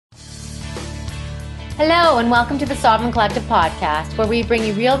Hello, and welcome to the Sovereign Collective podcast, where we bring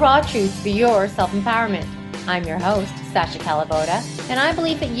you real, raw truth for your self-empowerment. I'm your host, Sasha Calavoda, and I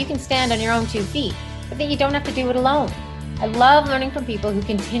believe that you can stand on your own 2 feet, but that you don't have to do it alone. I love learning from people who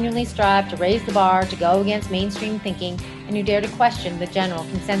continually strive to raise the bar, to go against mainstream thinking, and who dare to question the general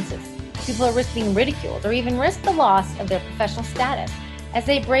consensus. People who risk being ridiculed or even risk the loss of their professional status, as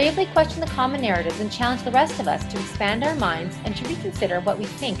they bravely question the common narratives and challenge the rest of us to expand our minds and to reconsider what we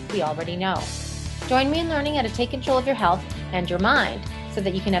think we already know. Join me in learning how to take control of your health and your mind so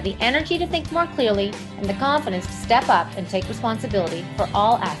that you can have the energy to think more clearly and the confidence to step up and take responsibility for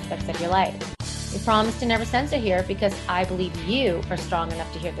all aspects of your life. We promise to never censor here because I believe you are strong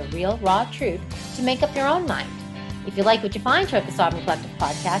enough to hear the real, raw truth to make up your own mind. If you like what you find here at the Sovereign Collective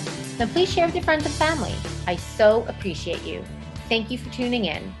podcast, then please share with your friends and family. I so appreciate you. Thank you for tuning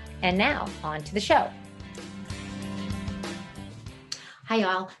in. And now, on to the show. Hi,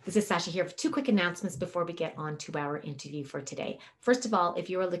 y'all. This is Sasha here for 2 quick announcements before we get on to our interview for today. First of all, if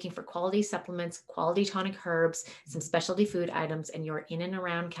you are looking for quality supplements, quality tonic herbs, some specialty food items, and you're in and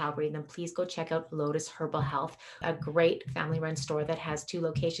around Calgary, then please go check out Lotus Herbal Health, a great family-run store that has 2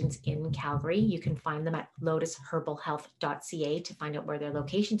 locations in Calgary. You can find them at lotusherbalhealth.ca to find out where their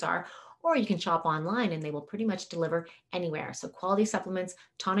locations are, or you can shop online and they will pretty much deliver anywhere. So quality supplements,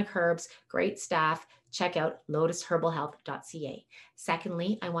 tonic herbs, great staff. Check out lotusherbalhealth.ca.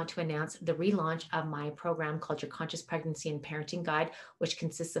 Secondly, I want to announce the relaunch of my program called Your Conscious Pregnancy and Parenting Guide, which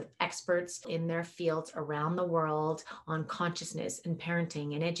consists of experts in their fields around the world on consciousness and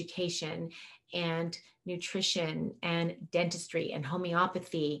parenting and education and nutrition and dentistry and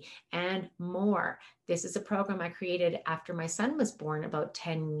homeopathy and more. This is a program I created after my son was born about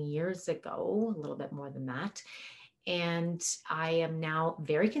 10 years ago, a little bit more than that. And I am now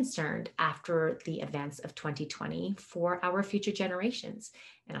very concerned after the events of 2020 for our future generations.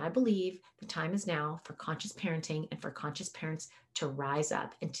 And I believe the time is now for conscious parenting and for conscious parents to rise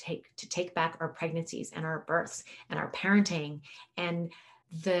up and to take back our pregnancies and our births and our parenting and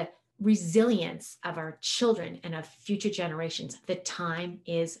the resilience of our children and of future generations. The time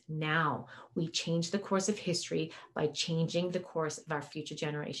is now. We change the course of history by changing the course of our future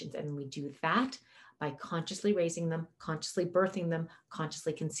generations. And we do that by consciously raising them, consciously birthing them,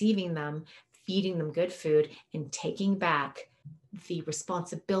 consciously conceiving them, feeding them good food, and taking back the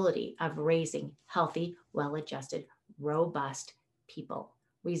responsibility of raising healthy, well-adjusted, robust people.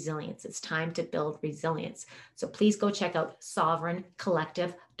 Resilience. It's time to build resilience. So please go check out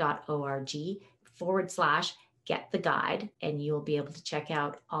sovereigncollective.org/get the guide, and you'll be able to check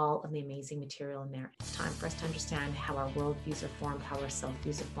out all of the amazing material in there. It's time for us to understand how our worldviews are formed, how our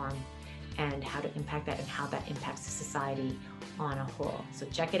self-views are formed, and how to impact that and how that impacts the society on a whole. So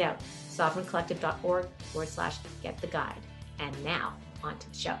check it out, sovereigncollective.org/get the guide. And now on to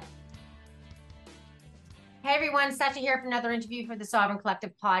the show. Hey everyone, Sasha here for another interview for the Sovereign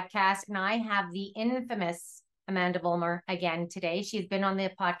Collective podcast. And I have the infamous Amandha Vollmer again today. She's been on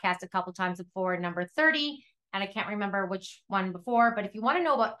the podcast a couple times before, number 30, and I can't remember which one before. But if you want to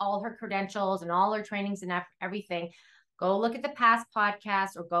know about all her credentials and all her trainings and everything, go look at the past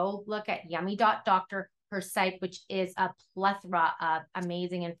podcasts or go look at yummy.doctor, her site, which is a plethora of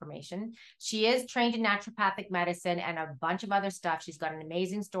amazing information. She is trained in naturopathic medicine and a bunch of other stuff. She's got an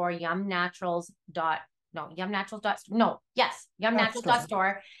amazing store,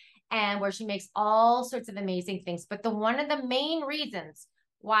 yumnaturals.store, and where she makes all sorts of amazing things. But one of the main reasons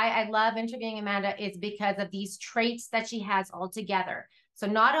why I love interviewing Amandha is because of these traits that she has all together. So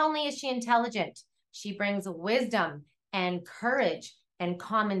not only is she intelligent, she brings wisdom and courage and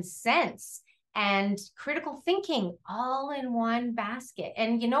common sense and critical thinking all in one basket.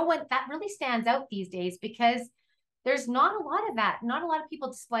 And you know what? That really stands out these days because there's not a lot of that. Not a lot of people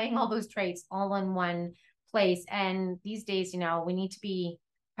displaying all those traits all in one place. And these days, we need to be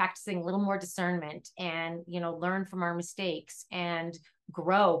practicing a little more discernment and, learn from our mistakes and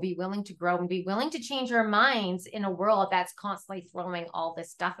be willing to grow and be willing to change our minds in a world that's constantly throwing all this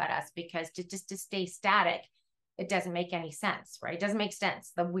stuff at us, because to stay static, it doesn't make any sense, right? It doesn't make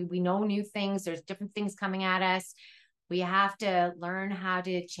sense. We know new things. There's different things coming at us. We have to learn how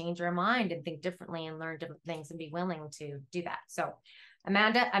to change our mind and think differently and learn different things and be willing to do that. So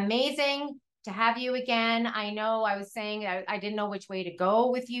Amandha, amazing to have you again. I know I was saying I didn't know which way to go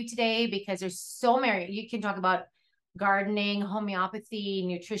with you today because there's so many. You can talk about gardening, homeopathy,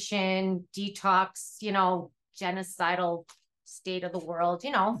 nutrition, detox, genocidal state of the world,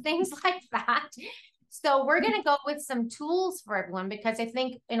 things like that. So we're going to go with some tools for everyone, because I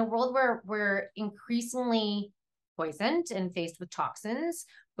think in a world where we're increasingly poisoned and faced with toxins,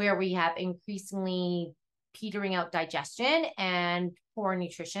 where we have increasingly petering out digestion and poor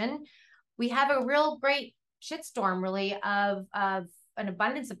nutrition, we have a real great shitstorm really of an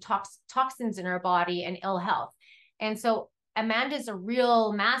abundance of toxins in our body and ill health. And so Amanda's a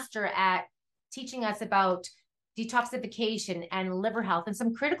real master at teaching us about detoxification and liver health and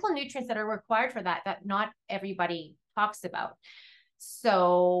some critical nutrients that are required for that not everybody talks about.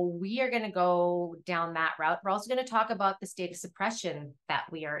 So we are going to go down that route. We're also going to talk about the state of suppression that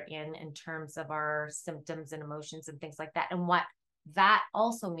we are in terms of our symptoms and emotions and things like that, and what that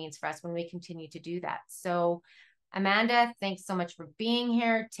also means for us when we continue to do that. So Amanda, thanks so much for being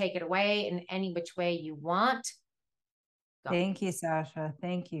here. Take it away in any which way you want. Go. Thank you, Sasha.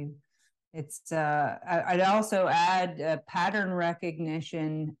 Thank you. It's I'd also add pattern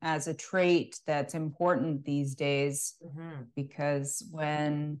recognition as a trait that's important these days, because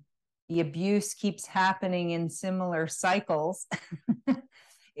when the abuse keeps happening in similar cycles,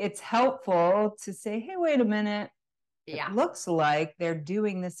 it's helpful to say, hey, wait a minute. Yeah. It looks like they're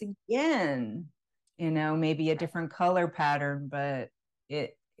doing this again, maybe a different color pattern, but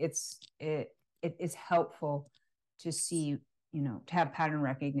it is helpful to see, to have pattern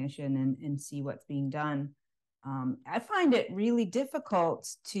recognition and see what's being done. I find it really difficult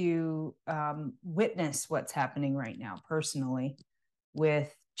to witness what's happening right now personally,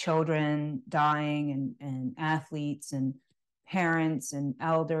 with children dying and athletes and parents and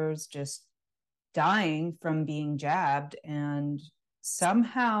elders just dying from being jabbed, and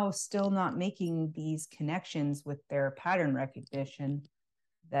somehow still not making these connections with their pattern recognition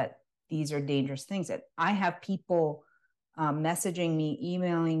that these are dangerous things. That I have people messaging me,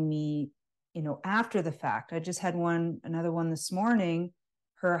 emailing me, after the fact. I just had another one this morning.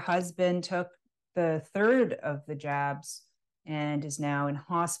 Her husband took the third of the jabs and is now in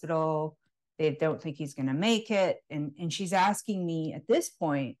hospital. They don't think he's going to make it. And she's asking me at this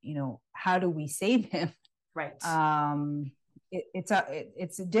point, how do we save him? Right.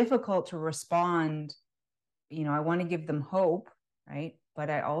 It's difficult to respond. I want to give them hope, right? But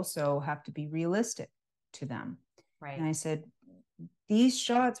I also have to be realistic to them. Right. And I said, these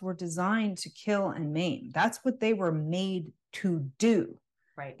shots were designed to kill and maim. That's what they were made to do.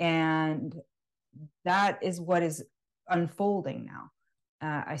 Right. And that is what is unfolding now.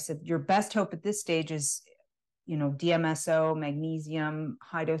 I said, your best hope at this stage is, DMSO, magnesium,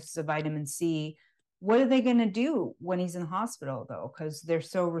 high doses of vitamin C. What are they going to do when he's in the hospital, though? Because they're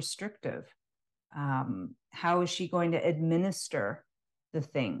so restrictive. How is she going to administer the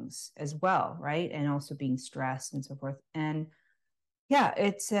things as well, right? And also being stressed and so forth. And yeah,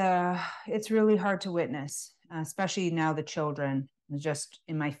 it's really hard to witness, especially now the children. Just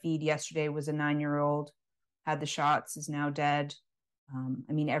in my feed yesterday was a 9-year-old, had the shots, is now dead.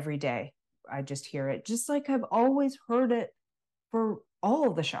 Every day I just hear it, just like I've always heard it for all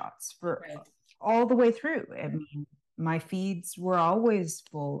of the shots, for all the way through. My feeds were always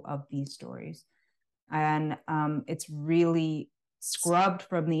full of these stories. And it's really scrubbed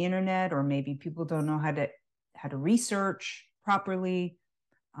from the internet, or maybe people don't know how to research properly,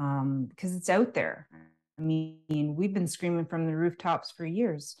 because it's out there. We've been screaming from the rooftops for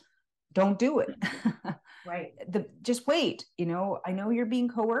years. Don't do it. Right. Just wait. I know you're being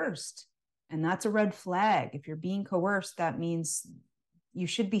coerced, and that's a red flag. If you're being coerced, that means you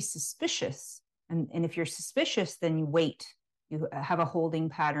should be suspicious. And if you're suspicious, then you wait. You have a holding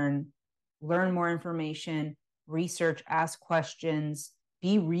pattern, learn more information, research, ask questions,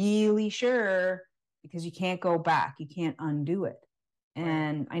 be really sure, because you can't go back. You can't undo it.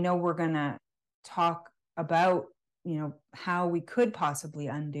 And I know we're going to talk about, how we could possibly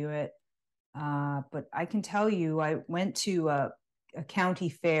undo it. But I can tell you, I went to a county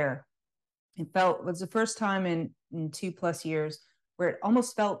fair. It was the first time in 2+ years where it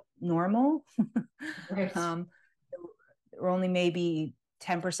almost felt normal. Right. There were only maybe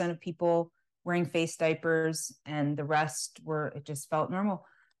 10% of people wearing face diapers, and the rest it just felt normal.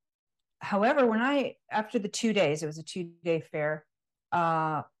 However, after the 2 days, it was a 2-day fair,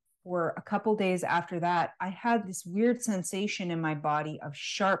 for a couple days after that, I had this weird sensation in my body of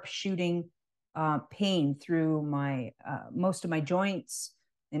sharp shooting pain through most of my joints,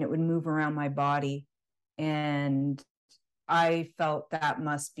 and it would move around my body. And I felt that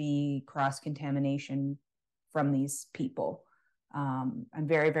must be cross-contamination from these people. I'm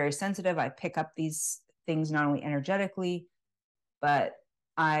very, very sensitive. I pick up these things not only energetically, but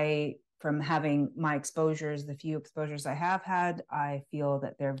from having my exposures, the few exposures I have had, I feel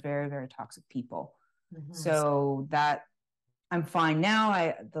that they're very, very toxic people. Mm-hmm. So that I'm fine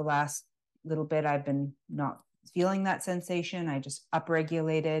now. The last little bit, I've been not feeling that sensation. I just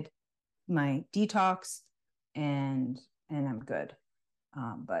upregulated my detox, and I'm good.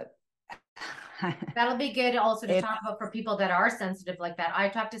 But That'll be good also to It, talk about for people that are sensitive like that. I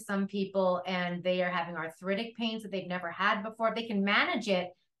talked to some people and they are having arthritic pains that they've never had before. They can manage it,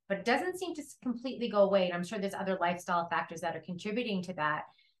 but it doesn't seem to completely go away. And I'm sure there's other lifestyle factors that are contributing to that.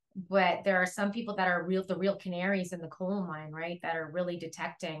 But there are some people that are the real canaries in the coal mine, right? That are really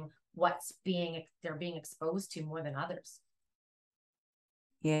detecting they're being exposed to more than others.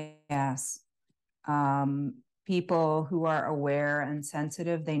 yes. Um, People who are aware and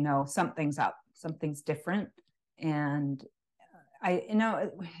sensitive, they know something's up, something's different. And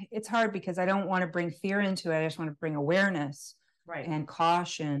it's hard because I don't want to bring fear into it. I just want to bring awareness, right, and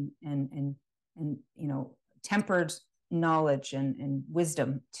caution, and tempered knowledge and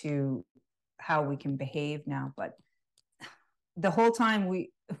wisdom to how we can behave now. But the whole time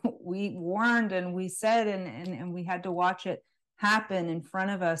we warned and we said, and we had to watch it happen in front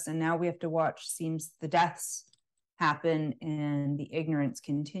of us, and now we have to watch seems the deaths happen and the ignorance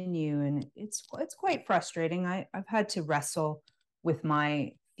continue, and it's quite frustrating. I've had to wrestle with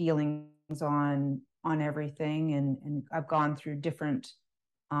my feelings on everything, and I've gone through different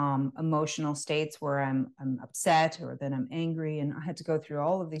emotional states where I'm upset, or then I'm angry, and I had to go through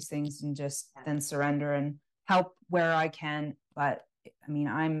all of these things and just then surrender and help where I can. But I mean,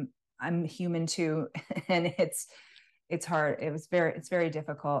 I'm human too, and it's hard. It's very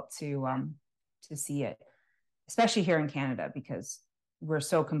difficult to see it, especially here in Canada, because we're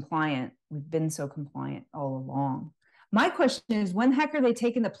so compliant. We've been so compliant all along. My question is, when the heck are they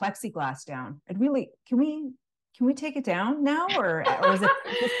taking the plexiglass down? Can we take it down now, or is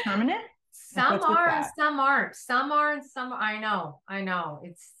this permanent? Like, some what's with are and that? some aren't. Some are and some I know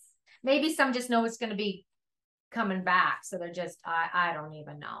it's maybe some just know it's going to be coming back, so they're just I don't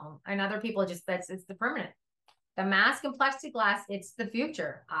even know. And other people just it's the permanent, the mask and plexiglass. It's the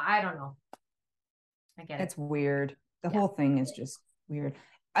future. I don't know. I get it. It's weird. The Yeah. whole thing is just weird.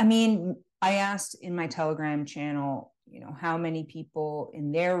 I mean, I asked in my Telegram channel, how many people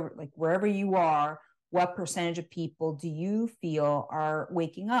in there, like wherever you are, what percentage of people do you feel are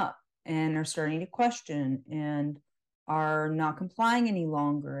waking up and are starting to question and are not complying any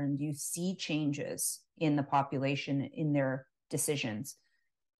longer? And do you see changes in the population in their decisions?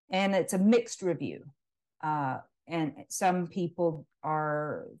 And it's a mixed review. And some people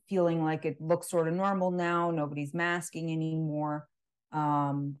are feeling like it looks sort of normal now. Nobody's masking anymore.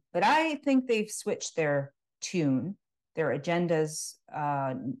 But I think they've switched their tune. Their agendas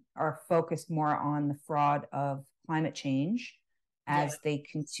are focused more on the fraud of climate change as they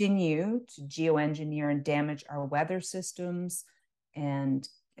continue to geoengineer and damage our weather systems and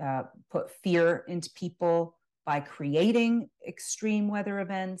put fear into people by creating extreme weather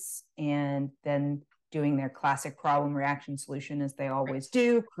events and then doing their classic problem reaction solution, as they always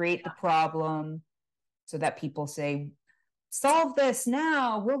do, create the problem so that people say, solve this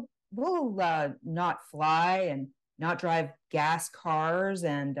now, we'll not fly and not drive gas cars,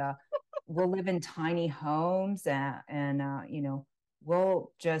 and we'll live in tiny homes, and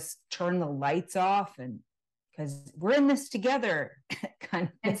we'll just turn the lights off, and because we're in this together kind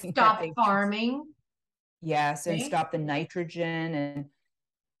of And thing. stop farming. Yes, and stop the nitrogen, and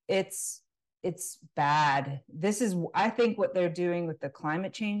it's bad. This is, I think, what they're doing with the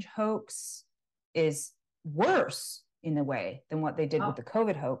climate change hoax is worse in a way than what they did with the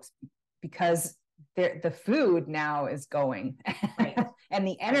COVID hoax, because the food now is going, right. And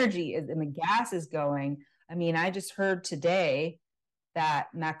the energy and the gas is going. I mean, I just heard today that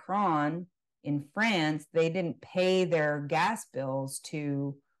Macron in France, they didn't pay their gas bills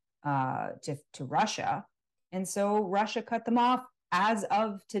to Russia, and so Russia cut them off as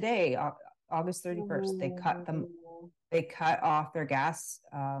of today, August 31st. They cut off their gas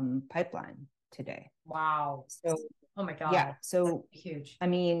pipeline today. Wow. So, oh my God. Yeah. So that's huge. I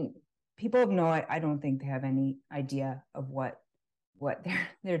mean, people have I don't think they have any idea of what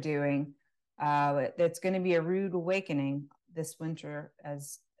they're doing. It's going to be a rude awakening this winter,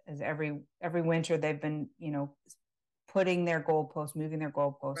 as every winter they've been, putting their goalposts, moving their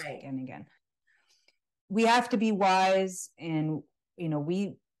goalposts again and again. We have to be wise, and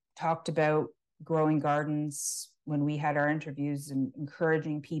we talked about growing gardens when we had our interviews and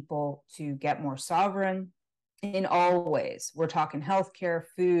encouraging people to get more sovereign in all ways. We're talking healthcare,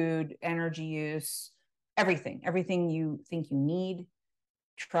 food, energy use, everything you think you need.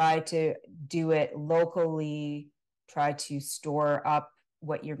 Try to do it locally. Try to store up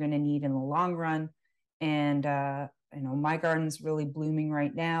what you're going to need in the long run. And my garden's really blooming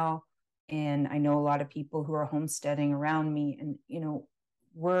right now, and I know a lot of people who are homesteading around me, and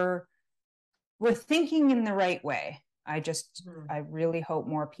we're thinking in the right way. I really hope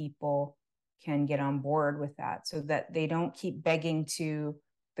more people can get on board with that, so that they don't keep begging to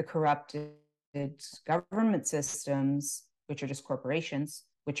the corrupted government systems, which are just corporations,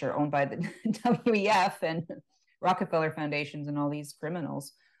 which are owned by the WEF and Rockefeller foundations and all these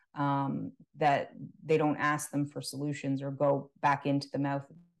criminals, that they don't ask them for solutions or go back into the mouth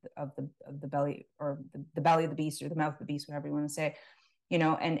of the belly, or the belly of the beast, or the mouth of the beast, whatever you want to say,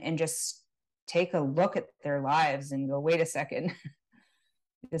 and just take a look at their lives and go, wait a second,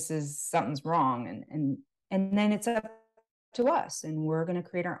 something's wrong. And then it's up to us, and we're going to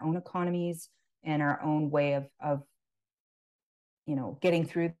create our own economies and our own way of getting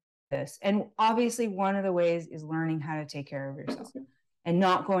through this. And obviously one of the ways is learning how to take care of yourself and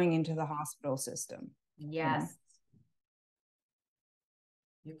not going into the hospital system. Yes.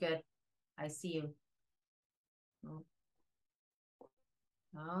 You're good. I see you. Oh.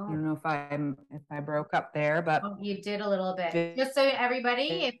 I don't know if I broke up there, but you did a little bit. Just so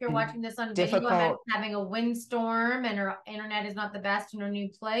everybody, if you're watching this on video, I'm having a windstorm and our internet is not the best in our new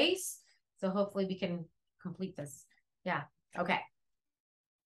place. So hopefully we can complete this. Yeah. Okay.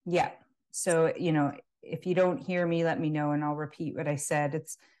 Yeah. So, if you don't hear me, let me know and I'll repeat what I said.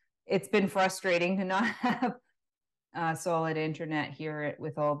 It's been frustrating to not have solid internet here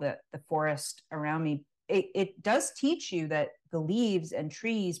with all the forest around me. It does teach you that the leaves and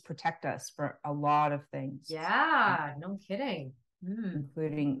trees protect us for a lot of things. Yeah, no kidding.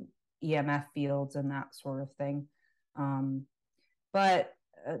 Including EMF fields and that sort of thing. But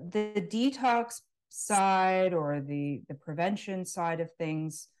the detox side, or the prevention side of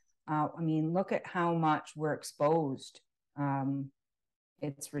things, look at how much we're exposed.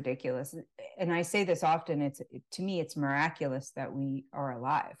 It's ridiculous. And I say this often, to me, it's miraculous that we are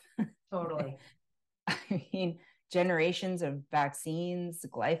alive. Totally. I mean, generations of vaccines,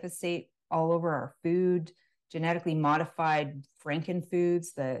 glyphosate all over our food, genetically modified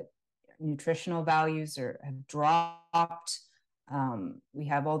frankenfoods, the nutritional values have dropped. We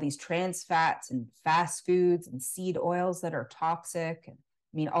have all these trans fats and fast foods and seed oils that are toxic.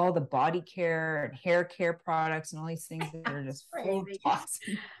 And all the body care and hair care products and all these things that are just full of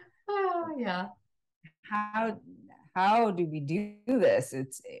toxins. Oh, yeah. How do we do this?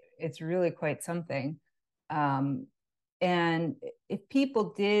 It's really quite something. And if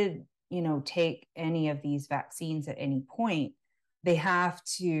people did, take any of these vaccines at any point, they have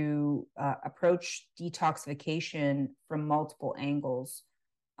to approach detoxification from multiple angles.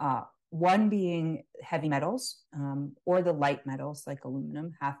 One being heavy metals, or the light metals like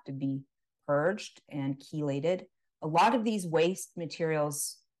aluminum have to be purged and chelated. A lot of these waste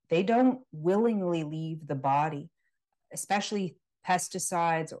materials, they don't willingly leave the body, especially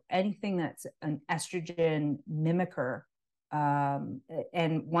pesticides or anything that's an estrogen mimicker.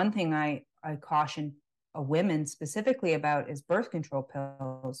 And one thing I caution women specifically about is birth control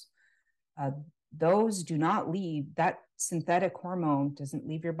pills. Those do not leave. That synthetic hormone doesn't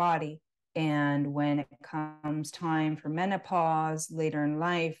leave your body. And when it comes time for menopause later in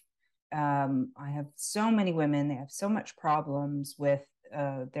life, I have so many women, they have so much problems with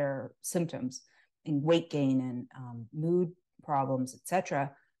their symptoms and weight gain and mood problems,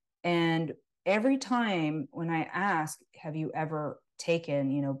 etc. And every time when I ask, have you ever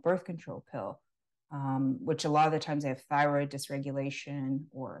taken, birth control pill, which a lot of the times they have thyroid dysregulation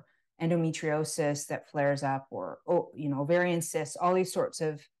or endometriosis that flares up, or ovarian cysts, all these sorts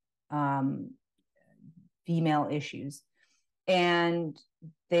of female issues, and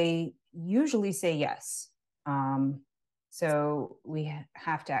they usually say yes. So we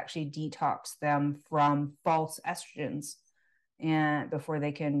have to actually detox them from false estrogens and before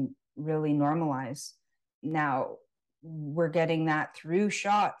they can really normalize. Now we're getting that through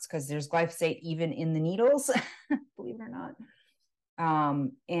shots because there's glyphosate even in the needles, believe it or not.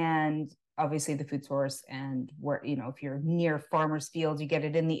 And obviously the food source, and where, if you're near farmers' fields, you get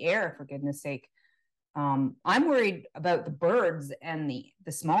it in the air, for goodness sake. I'm worried about the birds and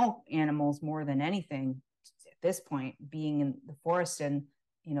the small animals more than anything at this point, being in the forest. And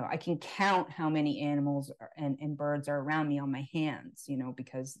I can count how many animals and birds are around me on my hands,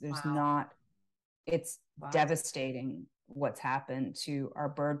 because there's not, it's devastating what's happened to our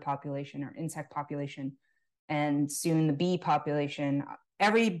bird population, our insect population, and soon the bee population.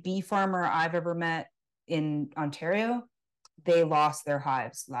 Every bee farmer I've ever met in Ontario, they lost their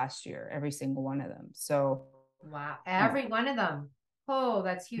hives last year, every single one of them. So wow, every one of them. Oh,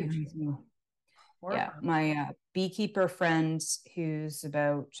 that's huge. Yeah, my beekeeper friend, who's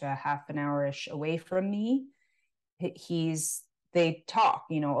about half an hour-ish away from me, they talk,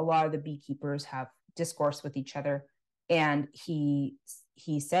 a lot of the beekeepers have discourse with each other, and he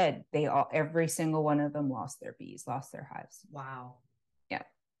said every single one of them lost their bees, lost their hives. Wow. Yeah.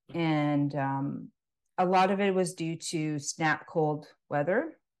 And a lot of it was due to snap cold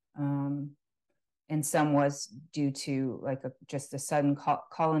weather. and some was due to like just a sudden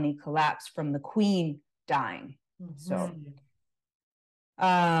colony collapse from the queen dying. So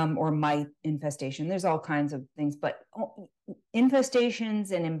or mite infestation. There's all kinds of things, but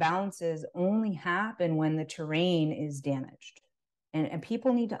infestations and imbalances only happen when the terrain is damaged. And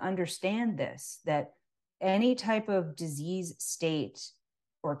people need to understand this, that any type of disease state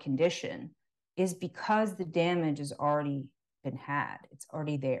or condition is because the damage has already been had. It's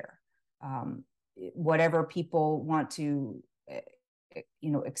already there. Whatever people want to,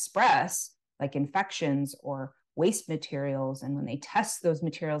 express, like infections or waste materials, and when they test those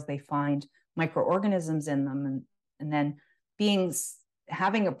materials, they find microorganisms in them, and then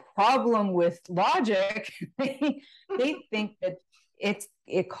having a problem with logic, they think that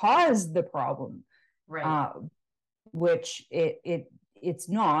it caused the problem, right? Which it's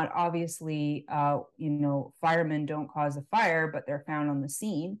not. Obviously, firemen don't cause a fire, but they're found on the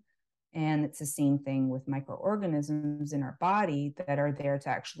scene. And it's the same thing with microorganisms in our body that are there to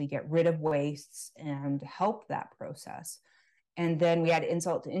actually get rid of wastes and help that process. And then we add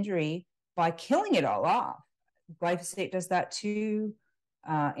insult to injury by killing it all off. Glyphosate does that too.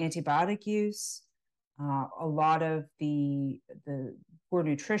 Antibiotic use, a lot of the poor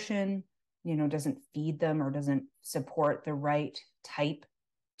nutrition, doesn't feed them or doesn't support the right type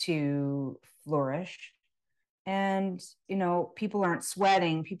to flourish. And people aren't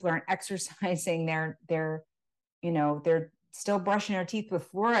sweating, people aren't exercising, they're still brushing their teeth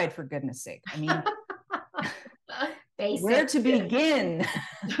with fluoride, for goodness sake. I mean, where to begin?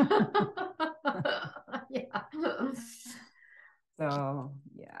 Yeah. So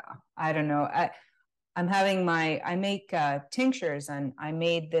yeah, I don't know. I make tinctures, and I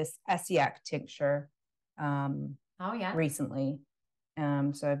made this Essiac tincture recently.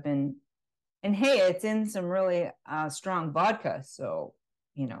 So I've been, and hey, it's in some really strong vodka. So,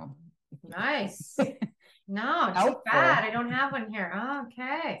 nice. No, too bad. I don't have one here.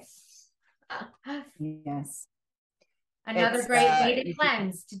 Okay. Yes. Another great way to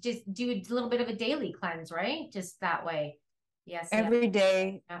cleanse, to just do a little bit of a daily cleanse, right? Just that way. Yes. Every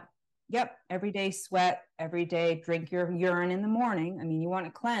day. Yeah. Yep. Every day sweat, every day drink your urine in the morning. I mean, you want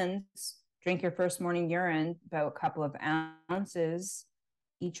to cleanse, drink your first morning urine, about a couple of ounces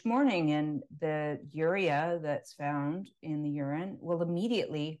each morning, and the urea that's found in the urine will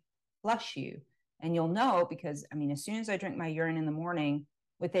immediately flush you. And you'll know, because as soon as I drink my urine in the morning,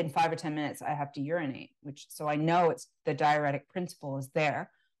 within 5 or 10 minutes, I have to urinate, so I know it's the diuretic principle is there,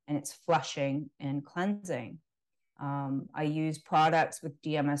 and it's flushing and cleansing. I use products with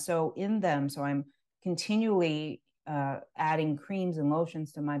DMSO in them, so I'm continually adding creams and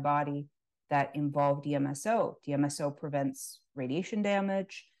lotions to my body that involve DMSO. DMSO prevents radiation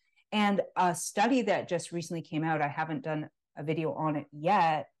damage. And a study that just recently came out, I haven't done a video on it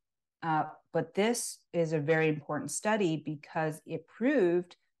yet, but this is a very important study because it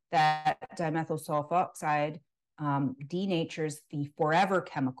proved that dimethyl sulfoxide denatures the forever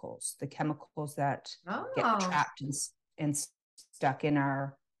chemicals, the chemicals that get trapped and stuck in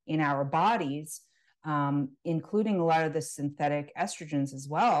our bodies, including a lot of the synthetic estrogens as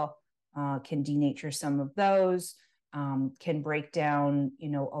well, can denature some of those, can break down,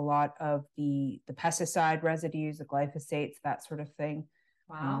 a lot of the pesticide residues, the glyphosates, that sort of thing.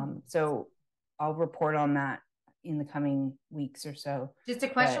 Wow. So I'll report on that in the coming weeks or so. Just a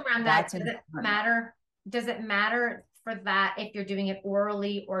question around that. Does it matter for that if you're doing it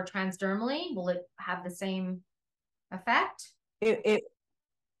orally or transdermally? Will it have the same effect? It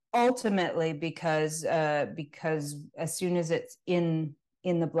ultimately, because as soon as it's in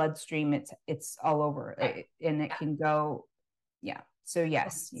the bloodstream, it's all over, and it can go. Yeah. So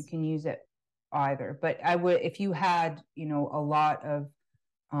yes, you can use it either. But I would, if you had, a lot of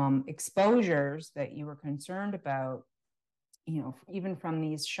exposures that you were concerned about, even from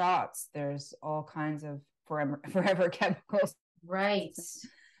these shots, there's all kinds of forever chemicals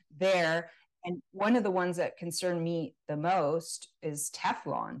there. And one of the ones that concern me the most is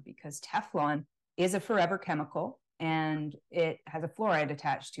Teflon, because Teflon is a forever chemical, and it has a fluoride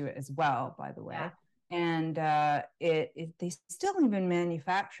attached to it as well, by the way. Yeah. And they still even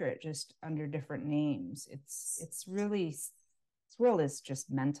manufacture it just under different names. It's really, this world is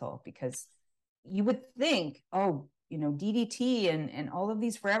just mental, because you would think, DDT and all of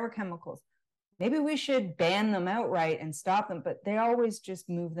these forever chemicals, maybe we should ban them outright and stop them, but they always just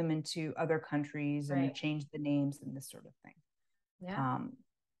move them into other countries and change the names and this sort of thing. Yeah.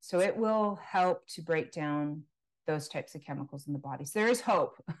 So it will help to break down those types of chemicals in the body. So there is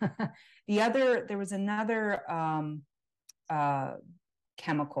hope. There was another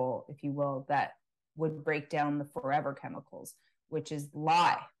chemical, if you will, that would break down the forever chemicals, which is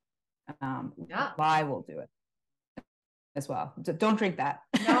lye. Lye will do it as well. Don't drink that.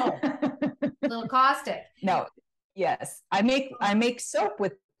 No. A little caustic. No. Yes. I make soap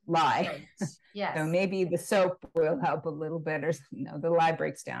with lye. Right. Yes. So maybe the soap will help a little bit, or the lye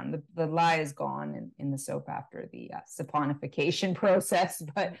breaks down. The lye is gone in the soap after the saponification process.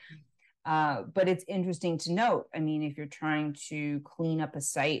 But it's interesting to note. I mean, if you're trying to clean up a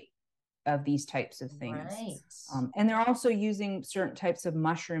site of these types of things, right. And they're also using certain types of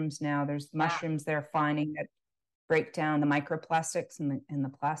mushrooms now. There's mushrooms they're finding that break down the microplastics and the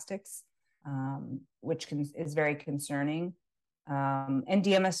plastics, which is very concerning. And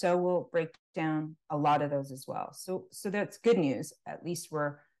DMSO will break down a lot of those as well. So that's good news. At least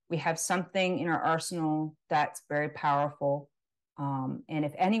we have something in our arsenal that's very powerful. And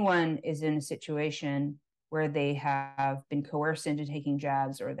if anyone is in a situation where they have been coerced into taking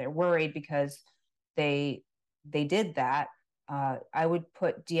jabs, or they're worried because they did that, I would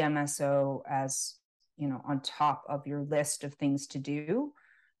put DMSO as, on top of your list of things to do,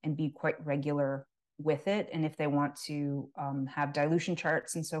 and be quite regular with it. And if they want to have dilution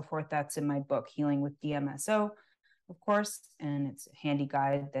charts and so forth, that's in my book, Healing with DMSO, of course. And it's a handy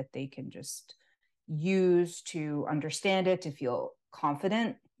guide that they can just use to understand it, to feel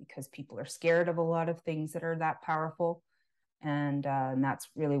confident, because people are scared of a lot of things that are that powerful. And that's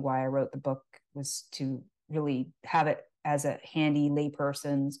really why I wrote the book, was to really have it as a handy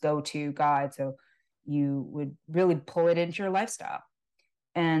layperson's go-to guide, so you would really pull it into your lifestyle.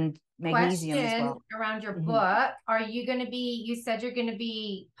 And magnesium as well. Around your book, are you going to be, you said you're going to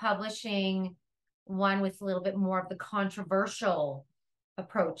be publishing one with a little bit more of the controversial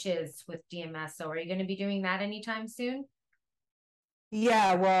approaches with DMSO. Are you going to be doing that anytime soon?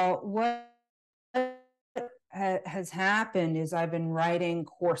 Yeah, well, what has happened is I've been writing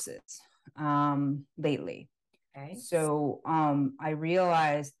courses lately. Okay. So I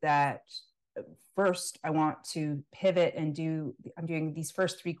realized that first I want to pivot and I'm doing these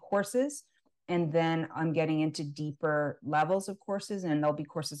first 3 courses, and then I'm getting into deeper levels of courses, and there'll be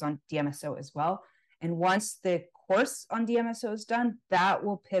courses on DMSO as well. And once the course on DMSO is done, that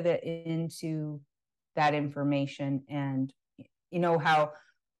will pivot into that information. And how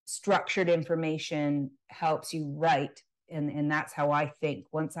structured information helps you write. And that's how I think.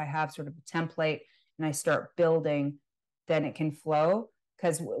 Once I have sort of a template and I start building, then it can flow.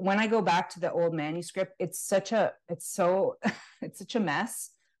 Because when I go back to the old manuscript, it's such a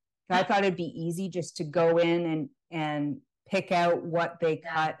mess. I thought it'd be easy just to go in and pick out what they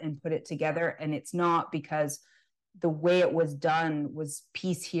cut and put it together. And it's not, because the way it was done was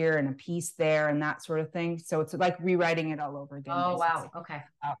piece here and a piece there and that sort of thing. So it's like rewriting it all over again. Oh, basically. Wow. Okay.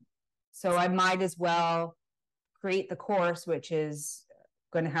 So I might as well create the course, which is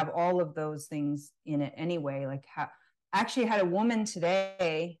going to have all of those things in it anyway. Like, actually had a woman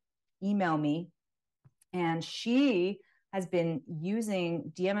today email me, and she has been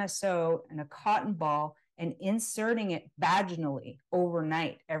using DMSO in a cotton ball and inserting it vaginally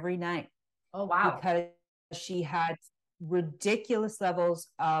overnight, every night. Oh, wow. Because she had ridiculous levels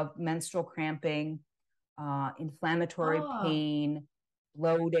of menstrual cramping, inflammatory pain,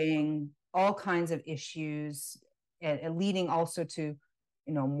 bloating, all kinds of issues, and leading also to,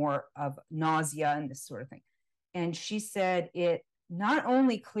 more of nausea and this sort of thing. And she said it not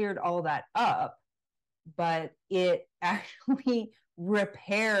only cleared all that up, but it actually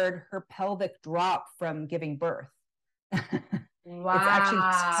repaired her pelvic drop from giving birth. Wow. It's actually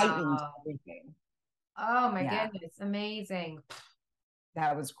tightened everything. Oh my goodness. Amazing.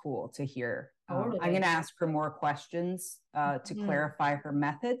 That was cool to hear. Totally. I'm going to ask her more questions to clarify her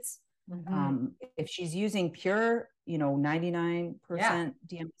methods. If she's using pure, 99%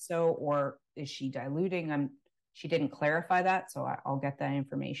 DMSO, or is she diluting? She didn't clarify that, so I'll get that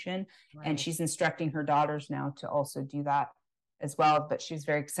information. Right. And she's instructing her daughters now to also do that as well. But she's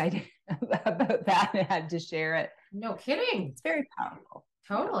very excited about that and had to share it. No kidding. It's very powerful.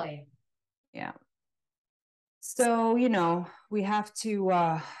 Totally. Yeah. So, we have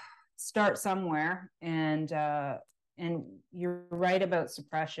to start somewhere. And you're right about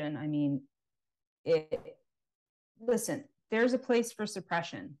suppression. I mean, listen, there's a place for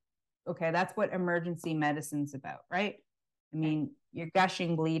suppression. Okay, that's what emergency medicine's about, right? I mean, you're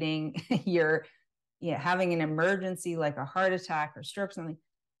gushing, bleeding, you're having an emergency like a heart attack or stroke, something.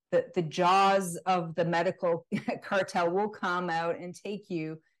 The jaws of the medical cartel will come out and take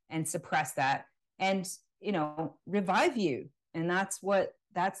you and suppress that and, revive you. And that's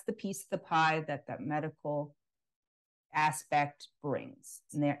the piece of the pie that medical aspect brings.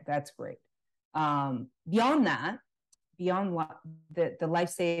 And that's great. Beyond that, beyond what the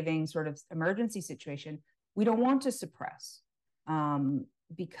life-saving sort of emergency situation, we don't want to suppress.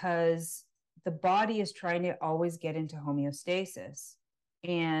 because the body is trying to always get into homeostasis,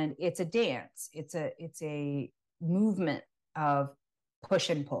 and it's a dance. It's a movement of push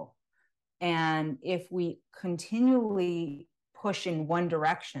and pull. And if we continually push in one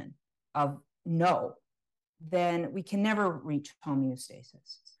direction of no, then we can never reach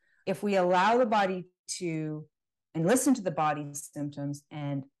homeostasis. If we allow the body to and listen to the body's symptoms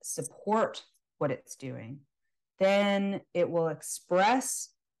and support what it's doing, then it will express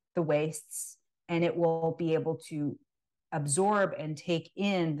the wastes and it will be able to absorb and take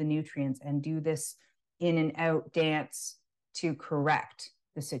in the nutrients and do this in and out dance to correct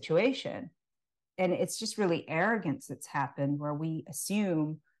the situation. And it's just really arrogance that's happened, where we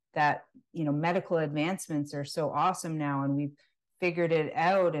assume that, you know, medical advancements are so awesome now and we've figured it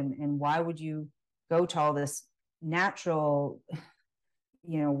out, and why would you go to all this natural,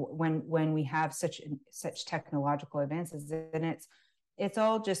 you know, when we have such technological advances. And it's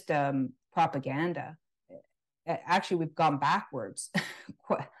all just propaganda. Actually, we've gone backwards.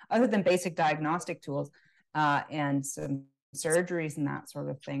 Other than basic diagnostic tools and some surgeries and that sort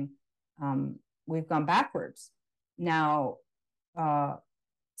of thing, we've gone backwards. Now,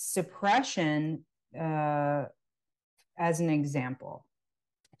 suppression, as an example.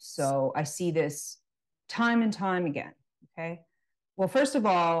 So I see this time and time again. Okay. Well, first of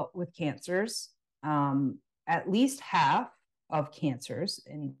all, with cancers, at least half of cancers,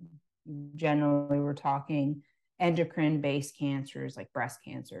 and generally we're talking endocrine-based cancers like breast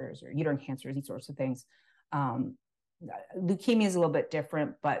cancers or uterine cancers, these sorts of things. Leukemia is a little bit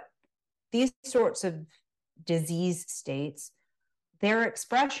different, but these sorts of disease states, their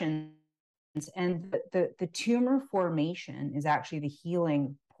expressions and the tumor formation is actually the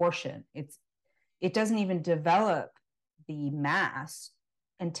healing portion. It doesn't even develop the mass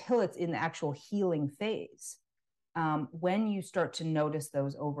until it's in the actual healing phase. When you start to notice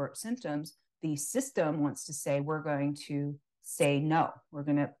those overt symptoms, the system wants to say, we're going to say no, we're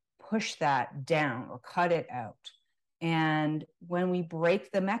going to push that down or cut it out. And when we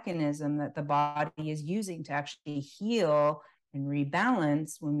break the mechanism that the body is using to actually heal and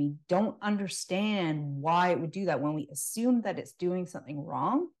rebalance, when we don't understand why it would do that, when we assume that it's doing something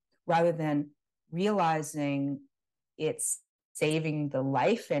wrong, rather than realizing it's saving the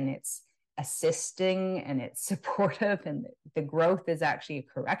life and it's assisting and it's supportive and the growth is actually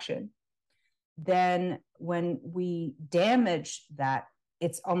a correction, then when we damage that,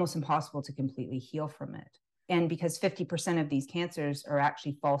 it's almost impossible to completely heal from it. And because 50% of these cancers are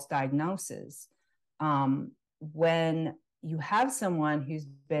actually false diagnoses, when you have someone who's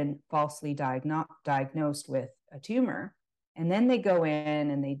been falsely diagnosed with a tumor, and then they go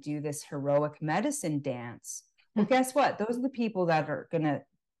in and they do this heroic medicine dance, well, guess what? Those are the people that are going to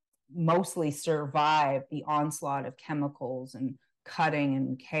mostly survive the onslaught of chemicals and cutting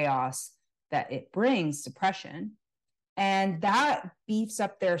and chaos that it brings, suppression. And that beefs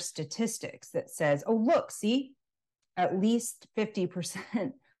up their statistics that says, oh, look, see, at least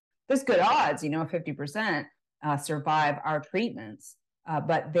 50%, there's good odds, 50% survive our treatments,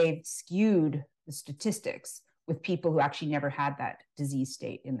 but they've skewed the statistics with people who actually never had that disease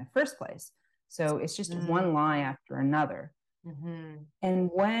state in the first place. So it's just one lie after another. Mm-hmm.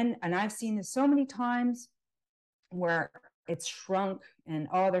 And I've seen this so many times where it's shrunk and,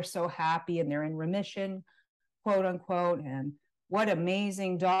 oh, they're so happy and they're in remission, quote unquote, and what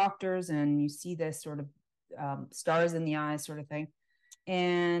amazing doctors. And you see this sort of stars in the eyes sort of thing.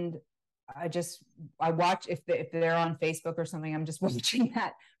 And I watch, if they're on Facebook or something, I'm just watching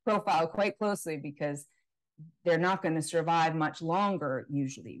that profile quite closely, because they're not going to survive much longer.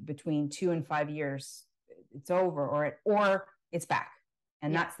 Usually between 2 and 5 years, it's over, or it's back.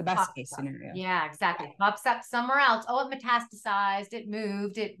 And that's the best case scenario. Yeah, exactly. Pops up somewhere else. Oh, it metastasized, it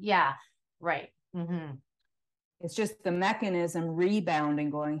moved, yeah, right. Mm-hmm. It's just the mechanism rebounding,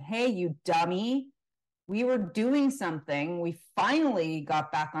 going, hey, you dummy, we were doing something, we finally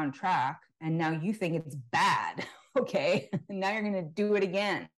got back on track, and now you think it's bad. Okay, and now you're going to do it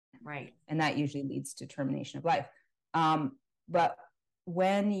again. Right. And that usually leads to termination of life. But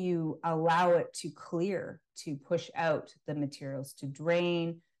when you allow it to clear, to push out the materials, to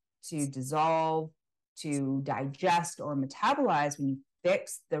drain, to dissolve, to digest or metabolize, when you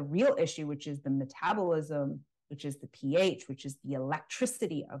fix the real issue, which is the metabolism, which is the pH, which is the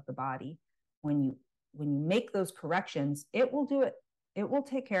electricity of the body, when you make those corrections, it will do it. It will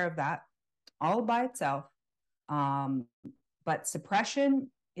take care of that all by itself. But suppression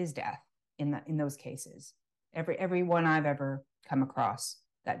is death in those cases. Every one I've ever come across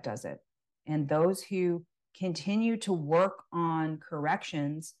that does it. And those who continue to work on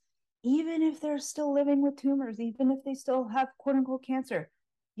corrections, even if they're still living with tumors, even if they still have quote unquote cancer,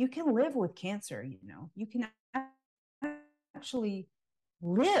 you can live with cancer, you can actually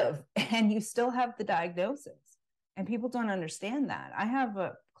live and you still have the diagnosis. And people don't understand that. I have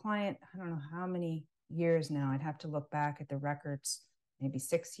a client, I don't know how many years now, I'd have to look back at the records, maybe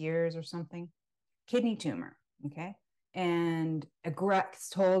 6 years or something, kidney tumor. Okay. And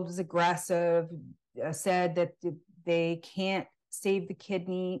told was aggressive, said that they can't save the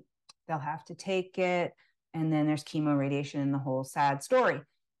kidney, they'll have to take it. And then there's chemo, radiation, and the whole sad story.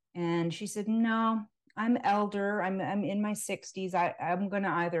 And she said, no, I'm elder. I'm in my 60s. I'm going to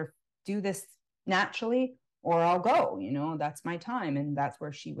either do this naturally or I'll go, that's my time. And that's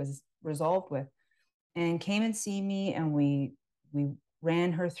where she was resolved with, and came and see me. And we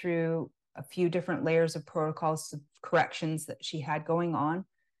ran her through a few different layers of protocols of corrections that she had going on.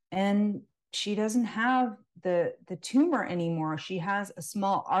 And she doesn't have the tumor anymore. She has a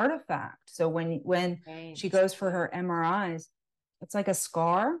small artifact. So when she goes for her MRIs, it's like a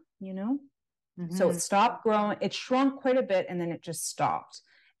scar, Mm-hmm. So it stopped growing. It shrunk quite a bit, and then it just stopped,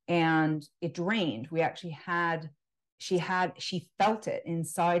 and it drained. She felt it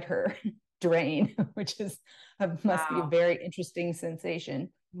inside her drain, which must be a very interesting sensation.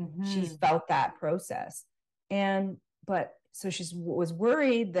 Mm-hmm. She felt that process, so she was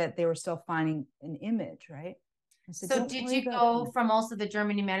worried that they were still finding an image, right? Said, so did you go from also the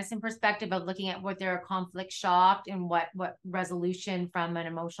German medicine perspective of looking at what they're conflict shocked and what resolution from an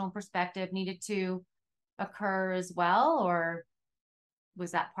emotional perspective needed to occur as well? Or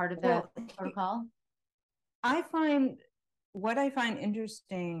was that part of the protocol? What I find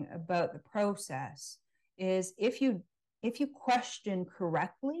interesting about the process is if you question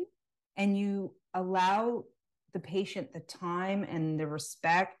correctly and you allow the patient the time and the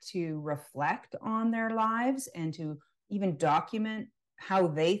respect to reflect on their lives and to even document how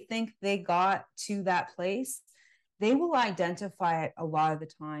they think they got to that place, they will identify it a lot of the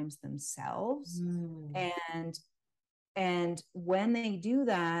times themselves. And when they do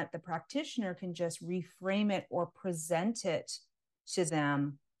that, the practitioner can just reframe it or present it to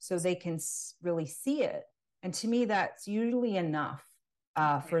them so they can really see it. And to me, that's usually enough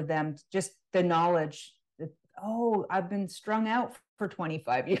for them, just the knowledge that, oh, I've been strung out for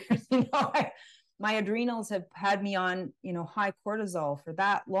 25 years. My adrenals have had me on, high cortisol for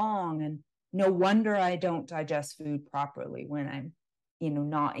that long. And no wonder I don't digest food properly when I'm,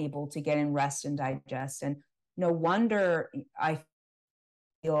 not able to get in rest and digest. And no wonder I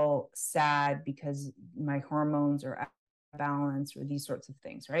feel sad because my hormones are out of balance or these sorts of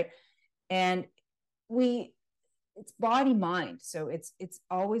things, right? And it's body mind, so it's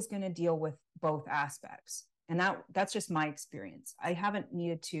always going to deal with both aspects, and that's just my experience. I haven't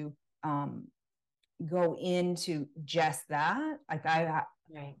needed to go into just that. Like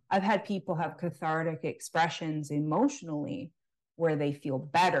I've had people have cathartic expressions emotionally where they feel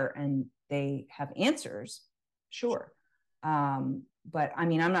better and they have answers, sure. But I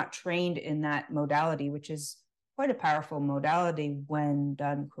mean, I'm not trained in that modality, which is quite a powerful modality when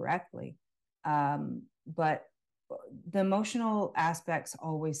done correctly. But the emotional aspects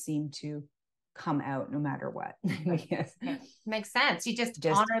always seem to come out no matter what. Yes. Makes sense. You just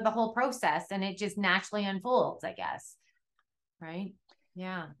honor the whole process and it just naturally unfolds, I guess. Right?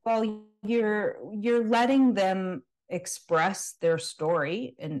 Yeah. Well, you're letting them express their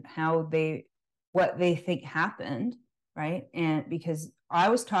story and what they think happened, right? And because I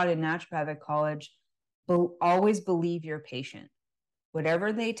was taught in naturopathic college, always believe your patient.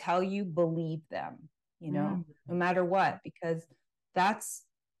 Whatever they tell you, believe them, no matter what, because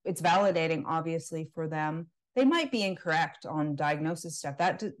it's validating, obviously, for them. They might be incorrect on diagnosis stuff.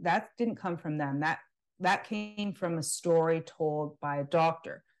 That didn't come from them. That came from a story told by a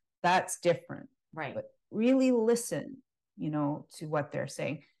doctor. That's different. Right. But really listen, to what they're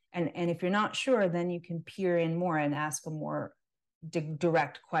saying. And if you're not sure, then you can peer in more and ask a more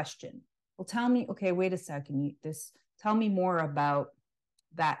direct question. Well, tell me, okay, wait a second, tell me more about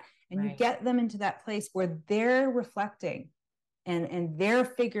that. And you get them into that place where they're reflecting and they're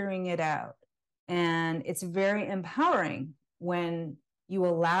figuring it out. And it's very empowering when you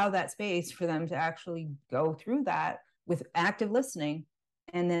allow that space for them to actually go through that with active listening.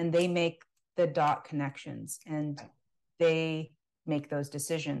 And then they make the dot connections and they make those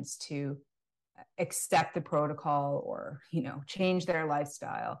decisions to accept the protocol or, change their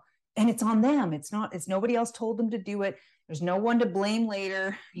lifestyle. And it's on them. It's nobody else told them to do it. There's no one to blame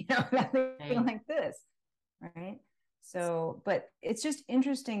later, nothing like this. Right. So, but it's just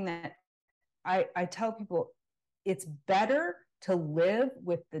interesting that I tell people it's better to live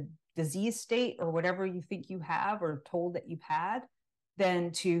with the disease state or whatever you think you have or told that you've had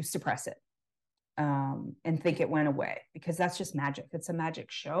than to suppress it. and think it went away, because that's just magic. It's a magic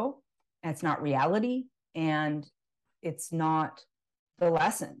show, and it's not reality, and it's not the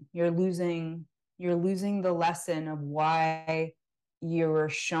lesson. You're losing the lesson of why you were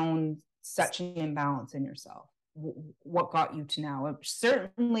shown such an imbalance in yourself. What got you to now? It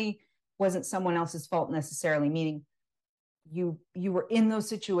certainly wasn't someone else's fault necessarily, meaning you were in those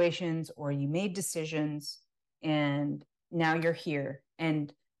situations, or you made decisions, and now you're here,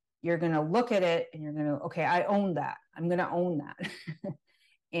 and you're going to look at it and you're going to, okay, I own that. I'm going to own that.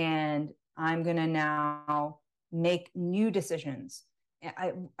 And I'm going to now make new decisions.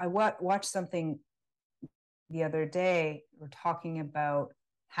 I watched something the other day. We're talking about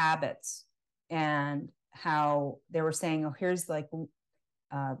habits, and how they were saying, oh, here's like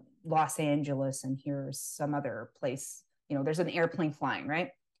Los Angeles, and here's some other place, there's an airplane flying, right?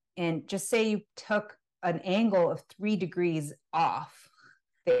 And just say you took an angle of 3 degrees off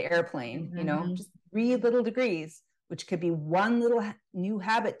the airplane, just 3 little degrees, which could be one little new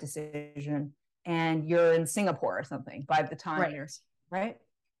habit decision, and you're in Singapore or something by the time you're right.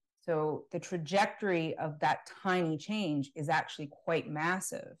 So the trajectory of that tiny change is actually quite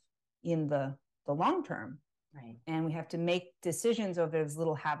massive in the long term. Right. And we have to make decisions over those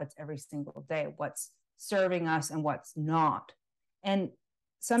little habits every single day, what's serving us and what's not. And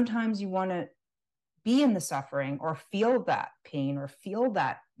sometimes you want to be in the suffering, or feel that pain, or feel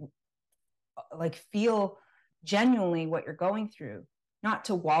that, feel genuinely what you're going through, not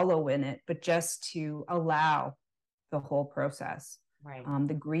to wallow in it, but just to allow the whole process. Right.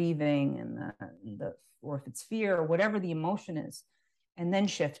 The grieving and the, or if it's fear or whatever the emotion is, and then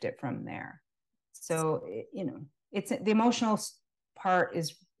shift it from there. So, it's the emotional part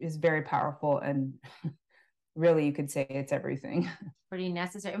is very powerful, and really you could say it's everything. Pretty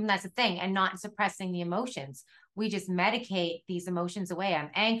necessary. I mean, that's the thing, and not suppressing the emotions. We just medicate these emotions away. I'm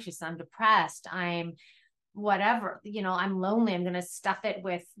anxious, I'm depressed, I'm whatever, I'm lonely, I'm going to stuff it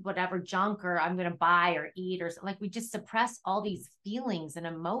with whatever junk, or I'm going to buy or eat, or like, we just suppress all these feelings and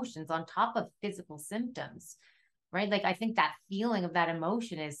emotions on top of physical symptoms, right? Like, I think that feeling of that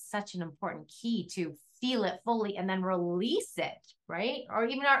emotion is such an important key to feel it fully and then release it, right? Or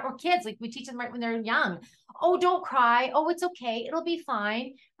even our kids, like, we teach them right when they're young, oh, don't cry, oh, it's okay, it'll be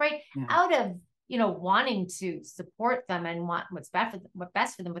fine, right? Yeah. Out of wanting to support them and want what's best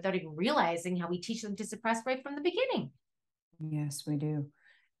for them, without even realizing how we teach them to suppress right from the beginning. Yes, we do.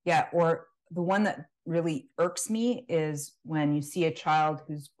 Yeah. Or the one that really irks me is when you see a child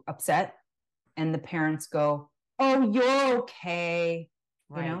who's upset and the parents go, oh, you're okay.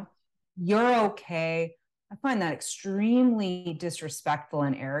 Right. You're okay. I find that extremely disrespectful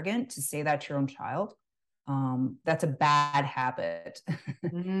and arrogant to say that to your own child. That's a bad habit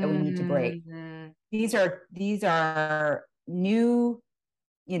that we need to break. These are new,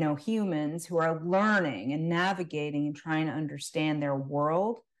 humans who are learning and navigating and trying to understand their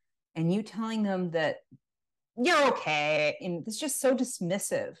world, and you telling them that you're okay, and it's just so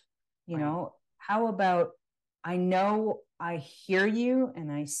dismissive. How about, I know I hear you and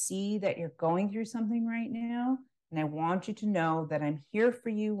I see that you're going through something right now, and I want you to know that I'm here for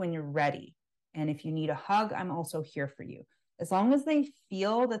you when you're ready. And if you need a hug, I'm also here for you. As long as they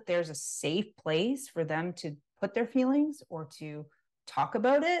feel that there's a safe place for them to put their feelings or to talk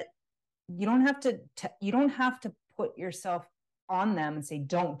about it, you don't have to put yourself on them and say,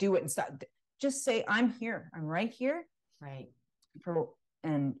 don't do it and stop. Just say, I'm here. I'm right here. Right.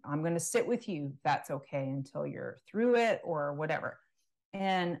 And I'm going to sit with you. That's okay until you're through it or whatever.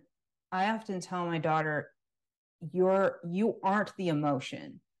 And I often tell my daughter, you aren't the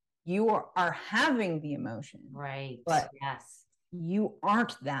emotion. You are having the emotion. Right. But yes, you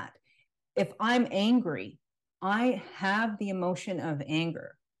aren't that. If I'm angry, I have the emotion of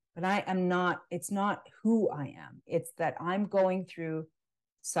anger, but I am not, it's not who I am. It's that I'm going through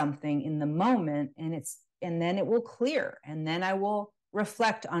something in the moment, and then it will clear, and then I will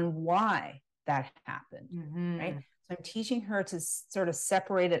reflect on why that happened. Right. So I'm teaching her to sort of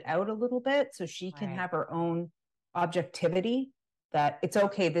separate it out a little bit so she can have her own objectivity, that it's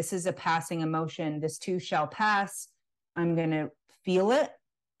okay. This is a passing emotion. This too shall pass. I'm going to feel it.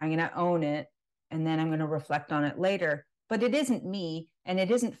 I'm going to own it. And then I'm going to reflect on it later. But it isn't me, and it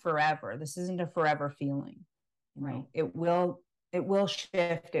isn't forever. This isn't a forever feeling. Right. It will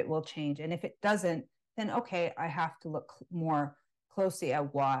shift. It will change. And if it doesn't, then okay, I have to look more closely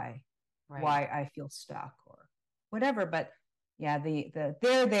at why I feel stuck or whatever. But yeah, the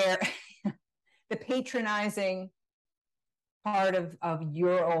they're the patronizing part of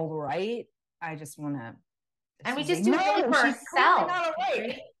you're all right. I just want to, and we just do it for ourselves, totally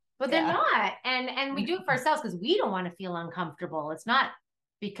right. But they're not, and we do it for ourselves because we don't want to feel uncomfortable. It's not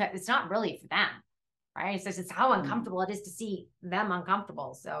really for them. right? So it's how uncomfortable it is to see them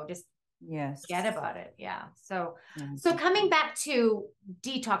uncomfortable. So just forget about it. Yeah. So coming back to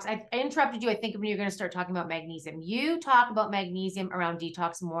detox, I interrupted you, I think, when you're going to start talking about magnesium. You talk about magnesium around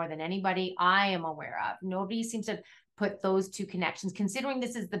detox more than anybody I am aware of. Nobody seems to put those two connections, considering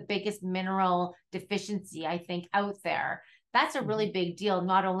this is the biggest mineral deficiency, I think, out there. That's a really big deal,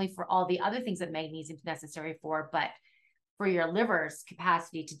 not only for all the other things that magnesium is necessary for, but for your liver's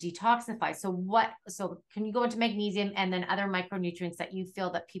capacity to detoxify. So can you go into magnesium and then other micronutrients that you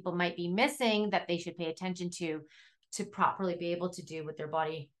feel that people might be missing that they should pay attention to properly be able to do what their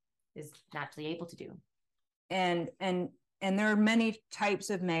body is naturally able to do? And there are many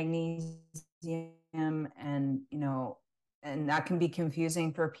types of magnesium, and and that can be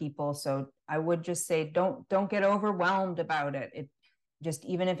confusing for people. So I would just say don't get overwhelmed about it. Just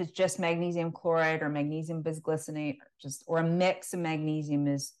even if it's just magnesium chloride or magnesium bisglycinate, or a mix of magnesium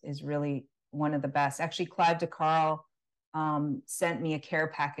is really one of the best. Actually, Clive DeCarl sent me a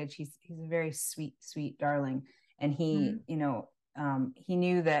care package. He's a very sweet darling, and he he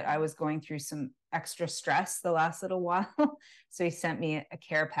knew that I was going through some extra stress the last little while, so he sent me a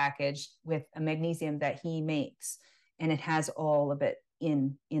care package with a magnesium that he makes, and it has all of it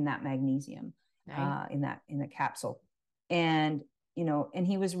in that magnesium, nice. in the capsule, and and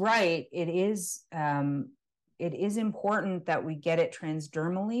he was right. It is important that we get it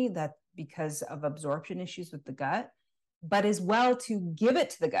transdermally, that because of absorption issues with the gut, but as well to give it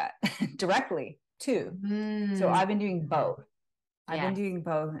to the gut directly too. So I've been doing both. I've been doing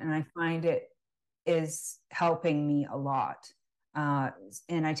both, and I find it is helping me a lot.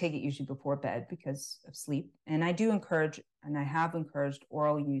 And I take it usually before bed because of sleep. And I do encourage, and I have encouraged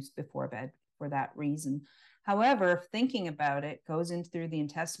oral use before bed for that reason. However, thinking about it goes in through the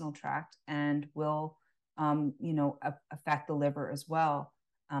intestinal tract and will, affect the liver as well.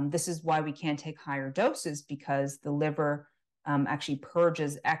 This is why we can't take higher doses, because the liver actually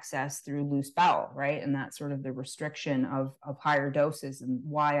purges excess through loose bowel, right? And that's sort of the restriction of higher doses, and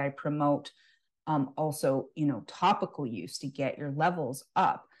why I promote also, topical use to get your levels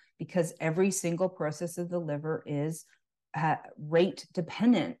up, because every single process of the liver is rate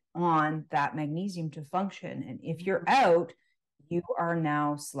dependent on that magnesium to function. And if you're out, you are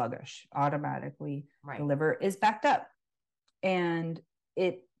now sluggish automatically. Right. The liver is backed up, and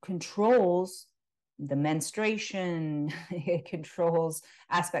it controls the menstruation. It controls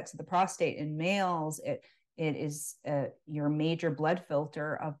aspects of the prostate in males. It is your major blood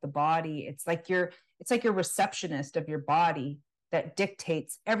filter of the body. It's like your receptionist of your body that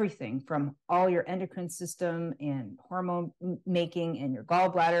dictates everything from all your endocrine system and hormone making and your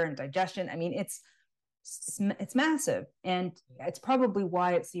gallbladder and digestion. I mean, it's massive. And it's probably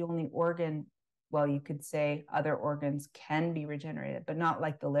why it's the only organ, well, you could say other organs can be regenerated, but not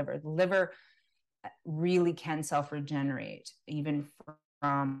like the liver. The liver really can self-regenerate, even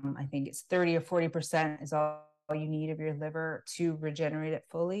from, I think it's 30 or 40% is all you need of your liver to regenerate it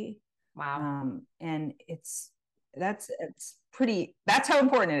fully. Wow. And that's how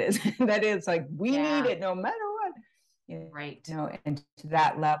important it is. That is like, we need it no matter what, right. And to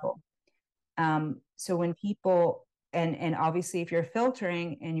that level. So when people, and obviously if you're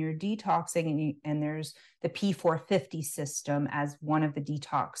filtering and you're detoxing, and there's the P450 system as one of the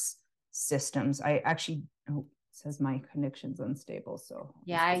detox systems. I actually, it says my connection's unstable. So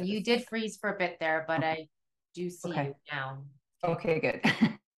yeah, you did freeze for a bit there, but I do see you now. Okay, good.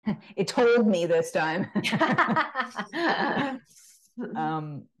 It told me this time.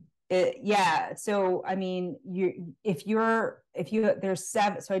 So I mean, there's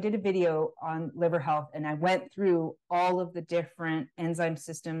 7. So I did a video on liver health, and I went through all of the different enzyme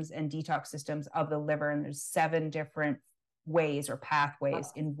systems and detox systems of the liver, and there's 7 different ways or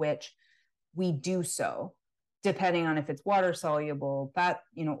pathways in which we do so, depending on if it's water soluble, fat,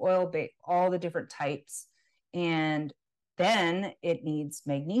 oil based, all the different types. And then it needs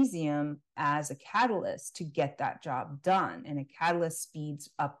magnesium as a catalyst to get that job done. And a catalyst speeds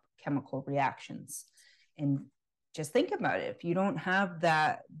up chemical reactions. And just think about it. If you don't have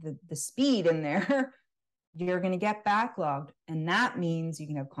that, the speed in there, you're going to get backlogged. And that means you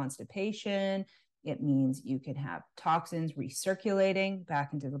can have constipation. It means you can have toxins recirculating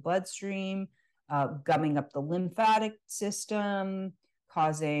back into the bloodstream, gumming up the lymphatic system,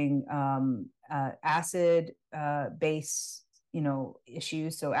 causing acid base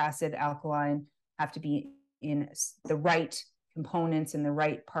issues. So acid, alkaline have to be in the right components in the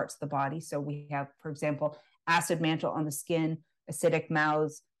right parts of the body. So we have, for example, acid mantle on the skin, acidic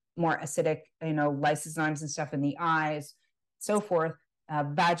mouths, more acidic, lysozymes and stuff in the eyes, so forth.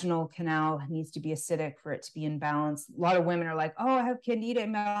 Vaginal canal needs to be acidic for it to be in balance. A lot of women are like, oh, I have candida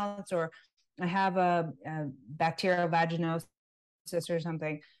imbalance, or I have a bacterial vaginosis or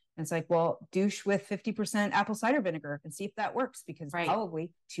something. And it's like, well, douche with 50% apple cider vinegar and see if that works, because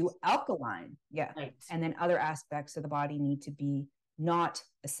probably too alkaline. Yeah. Right. And then other aspects of the body need to be not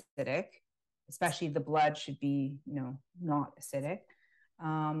acidic, especially the blood should be, not acidic.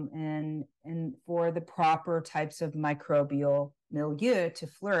 And for the proper types of microbial milieu to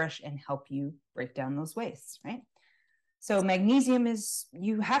flourish and help you break down those wastes, right? So magnesium is,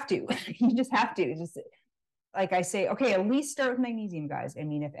 you have to, you just have to. Just like I say, okay, at least start with magnesium, guys. I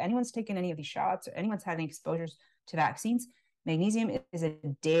mean, if anyone's taken any of these shots or anyone's had any exposures to vaccines, magnesium is a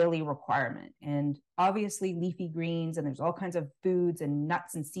daily requirement. And obviously leafy greens, and there's all kinds of foods and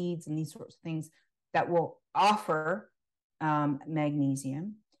nuts and seeds and these sorts of things that will offer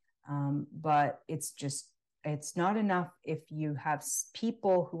magnesium. But it's not enough if you have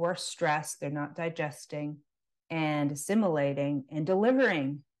people who are stressed, they're not digesting and assimilating and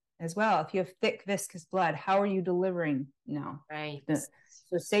delivering as well. If you have thick, viscous blood, how are you delivering? No. Right.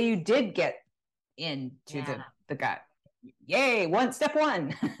 So say you did get into the gut. Yay, step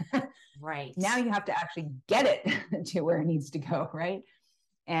one. Right. Now you have to actually get it to where it needs to go, right?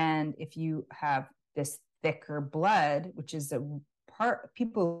 And if you have this thicker blood, which is a part,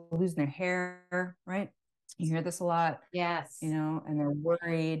 people losing their hair, right? You hear this a lot. Yes. And they're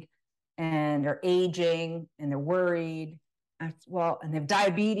worried and they're aging and they're worried. And they have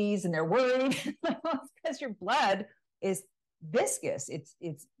diabetes and they're worried. Well, it's because your blood is viscous.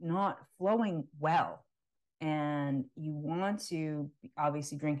 It's not flowing well. And you want to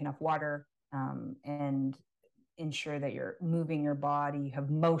obviously drink enough water and ensure that you're moving your body, you have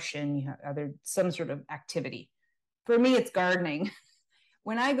motion, you have some sort of activity. For me, it's gardening.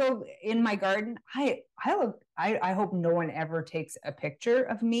 When I go in my garden, I hope no one ever takes a picture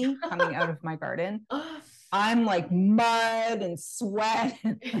of me coming out of my garden. I'm like mud and sweat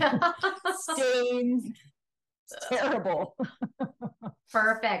and stains. It's terrible.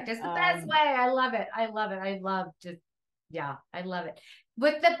 Perfect. It's the best way. I love it. I love it.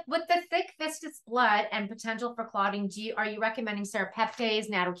 With the thick viscous blood and potential for clotting, are you recommending serrapeptase,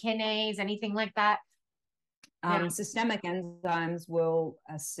 nattokinase, anything like that? Systemic enzymes will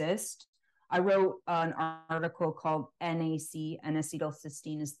assist. I wrote an article called NAC,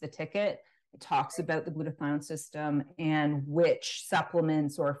 N-acetylcysteine is the ticket. It talks about the glutathione system and which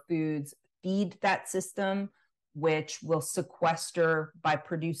supplements or foods feed that system, which will sequester by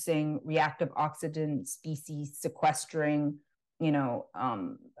producing reactive oxidant species, sequestering,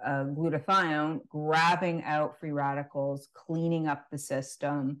 glutathione, grabbing out free radicals, cleaning up the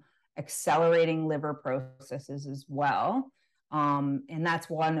system, accelerating liver processes as well. And that's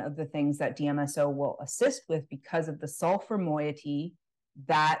one of the things that DMSO will assist with because of the sulfur moiety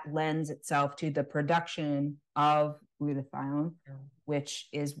that lends itself to the production of glutathione, which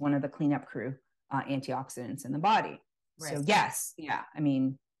is one of the cleanup crew antioxidants in the body. Right. So yes, I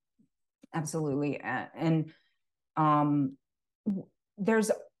mean, absolutely. And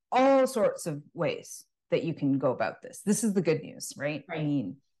there's all sorts of ways that you can go about this. This is the good news, right? I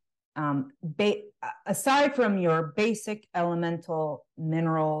mean, aside from your basic elemental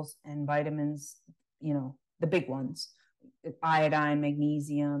minerals and vitamins, the big ones, iodine,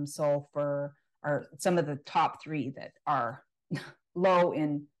 magnesium, sulfur are some of the top three that are low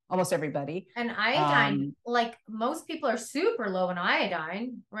in almost everybody. And iodine, like most people are super low in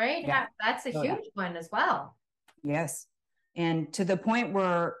iodine, right? Yeah. That's a huge one as well. Yes. And to the point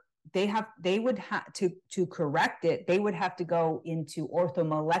where they would have to correct it, they would have to go into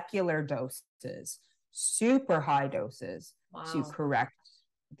orthomolecular doses, super high doses to correct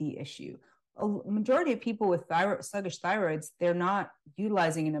the issue. A majority of people with sluggish thyroids, they're not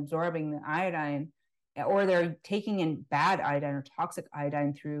utilizing and absorbing the iodine, or they're taking in bad iodine or toxic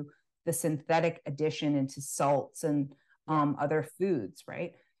iodine through the synthetic addition into salts and other foods,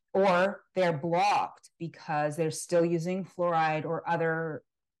 right? Or they're blocked because they're still using fluoride or other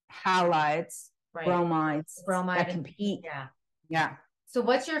halides, bromides that compete. Yeah. So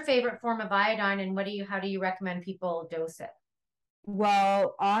what's your favorite form of iodine, and how do you recommend people dose it?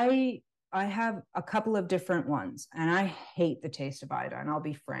 Well, I have a couple of different ones, and I hate the taste of iodine. I'll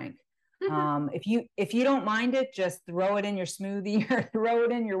be frank. If you don't mind it, just throw it in your smoothie or throw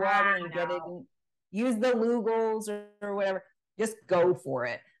it in your water and get it. And use the Lugol's or whatever. Just go for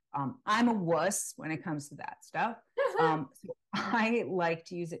it. I'm a wuss when it comes to that stuff. So I like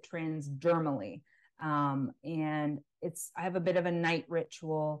to use it transdermally. And I have a bit of a night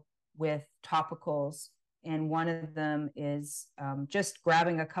ritual with topicals. And one of them is just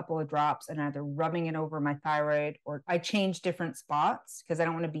grabbing a couple of drops and either rubbing it over my thyroid, or I change different spots because I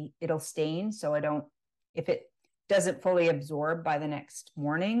don't want it'll stain. So if it doesn't fully absorb by the next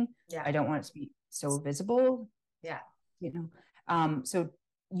morning. Yeah. I don't want it to be so visible. Yeah. So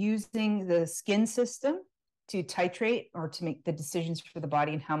using the skin system to titrate or to make the decisions for the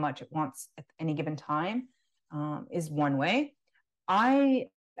body and how much it wants at any given time is one way. I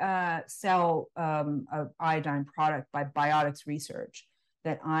sell an iodine product by Biotics Research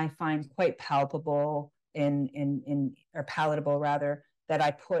that I find quite palpable or palatable rather, that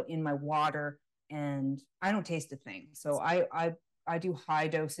I put in my water, and I don't taste a thing. So I do high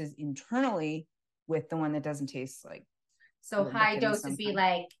doses internally with the one that doesn't taste like. So high dose would be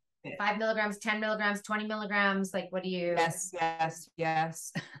like 5 milligrams, 10 milligrams, 20 milligrams. Like, what do you?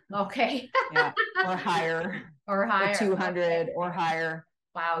 Yes. Okay. Yeah. Or higher. Or 200 okay. or higher.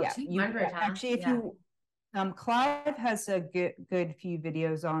 Wow. Yeah. 200. Actually, if you, Clive has a good few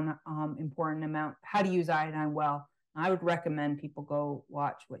videos on important amount, how to use iodine well. I would recommend people go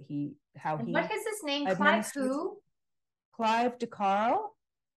watch what is his name? Clive who? Clive DeCarl.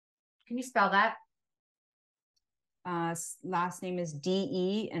 Can you spell that? Last name is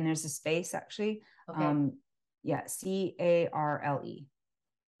DE, and there's a space actually. Okay. CARLE.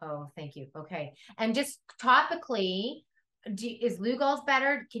 Oh, thank you. Okay. And just topically, is Lugol's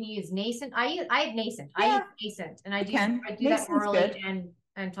better? Can you use nascent? I have nascent. Yeah, I use nascent, and I do that orally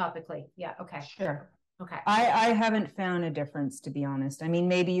and topically. Yeah. Okay. Sure. Okay. I haven't found a difference, to be honest. I mean,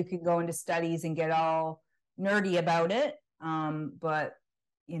 maybe you could go into studies and get all nerdy about it. But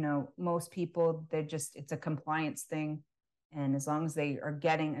most people, it's a compliance thing. And as long as they are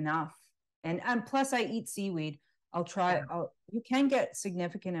getting enough, and plus I eat seaweed, you can get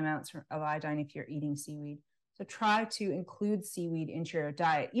significant amounts of iodine if you're eating seaweed. So try to include seaweed into your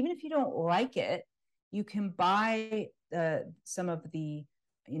diet. Even if you don't like it, you can buy some of the,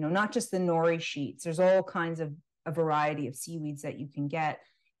 not just the nori sheets. There's all kinds of a variety of seaweeds that you can get,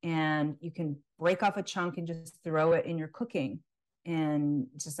 and you can break off a chunk and just throw it in your cooking, and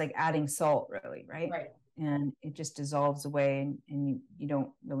just like adding salt, really, right? And it just dissolves away, and you don't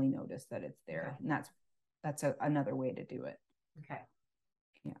really notice that it's there. Okay. And that's another way to do it. Okay.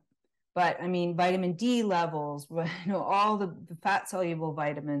 Yeah. But I mean, vitamin D levels, all the fat soluble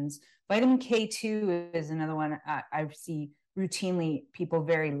vitamins. Vitamin K2 is another one I see routinely people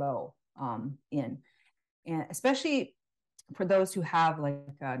very low in, and especially for those who have like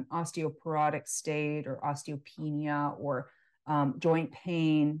an osteoporotic state or osteopenia or joint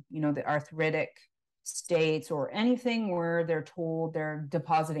pain, the arthritic states, or anything where they're told they're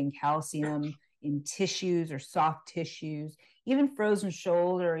depositing calcium in tissues or soft tissues, even frozen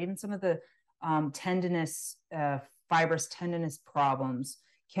shoulder, even some of the tendinous, fibrous tendinous problems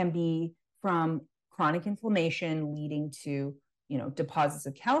can be from chronic inflammation leading to, deposits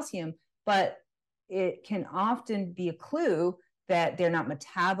of calcium. But it can often be a clue that they're not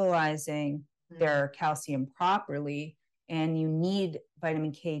metabolizing their calcium properly, and you need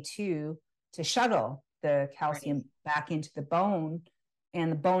vitamin K2 to shuttle the calcium back into the bone.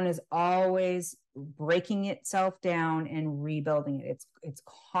 And the bone is always breaking itself down and rebuilding it. It's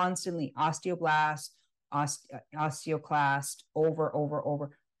constantly osteoblast, osteoclast,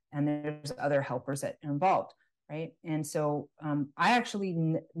 over, and there's other helpers that are involved, right? And so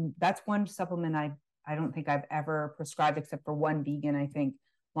that's one supplement I don't think I've ever prescribed, except for one vegan, I think,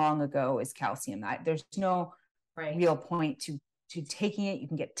 long ago, is calcium. There's no real point to taking it. You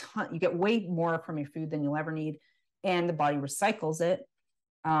can you get way more from your food than you'll ever need, and the body recycles it.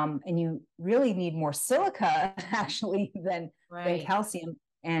 And you really need more silica actually than calcium.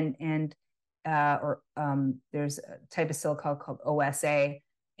 And there's a type of silica called OSA,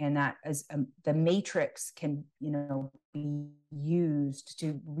 and that is the matrix can be used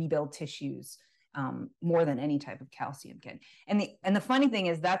to rebuild tissues more than any type of calcium can. And the funny thing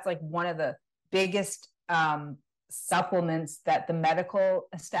is that's like one of the biggest supplements that the medical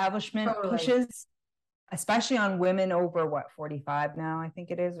establishment pushes, especially on women over 45 now, I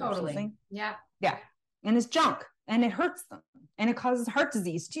think it is, or something. Yeah. And it's junk, and it hurts them, and it causes heart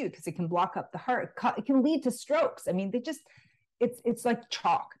disease too, because it can block up the heart. It can lead to strokes. I mean, it's like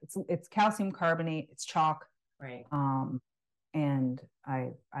chalk. It's calcium carbonate. It's chalk. Right. And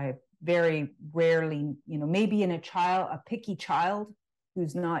I very rarely, maybe in a picky child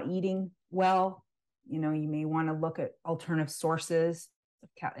who's not eating well, you may want to look at alternative sources,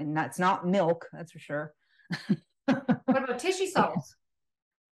 and that's not milk, that's for sure. What about tissue salts?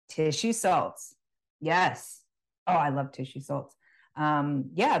 Tissue salts, yes. Oh, I love tissue salts.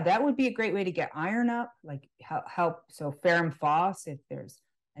 That would be a great way to get iron up, like help. So ferrum phos, if there's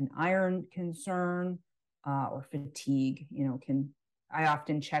an iron concern or fatigue, I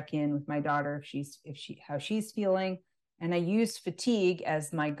often check in with my daughter how she's feeling, and I use fatigue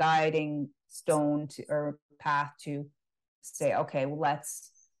as my guiding stone or path to say, okay, well, let's,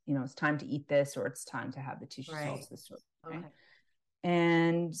 it's time to eat this, or it's time to have the tissue salts this sort of thing.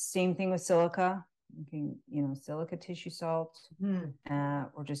 And same thing with silica. You can, silica tissue salt,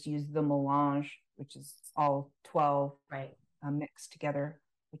 or just use the melange, which is all 12 mixed together,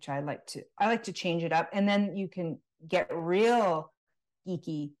 which I like to change it up. And then you can get real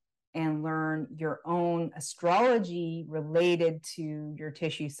geeky and learn your own astrology related to your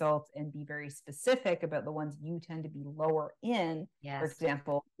tissue salts and be very specific about the ones you tend to be lower in. For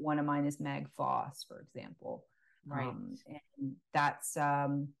example, one of mine is mag phos, for example. And that's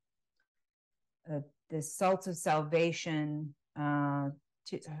the salts of salvation.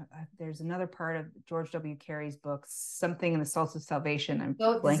 There's another part of George W. Carey's book, something in the salts of salvation. I'm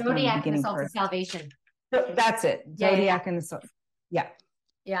the Zodiac and the salts of salvation. That's it. Zodiac and the salt. Yeah.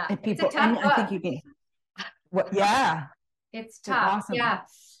 Yeah. And people, it's a tough book. I think you can. Yeah. It's tough. Awesome. Yeah.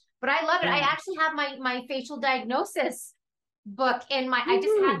 But I love it. I actually have my facial diagnosis book in my, I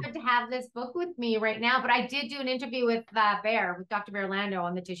just happen to have this book with me right now, but I did do an interview with Dr. Bear Lando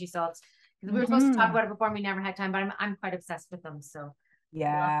on the tissue salts. We were supposed to talk about it before, and we never had time, but I'm quite obsessed with them. So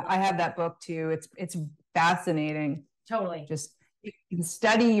yeah, I have that book too. It's fascinating. Totally. Just you can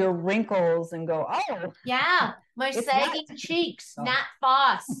study your wrinkles and go, oh yeah, my sagging cheeks, Nat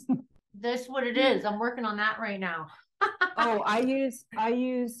Foss. That's what it is. I'm working on that right now. I use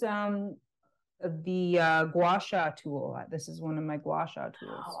the gua sha tool. This is one of my gua sha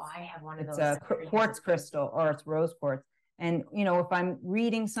tools. Oh, I have one of those. It's a quartz crystal, or it's rose quartz. And if I'm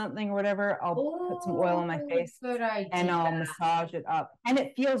reading something or whatever, I'll put some oil on my face and I'll massage it up, and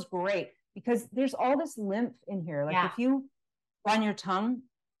it feels great because there's all this lymph in here. Like if you run your tongue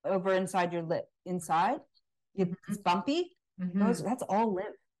over inside your lip, it's bumpy. That's all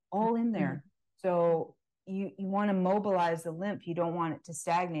lymph, all in there. So you want to mobilize the lymph. You don't want it to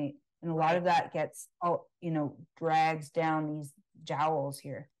stagnate. And a lot of that gets, drags down these jowls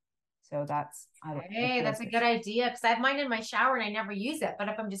here. So that's a good idea, because I have mine in my shower and I never use it. But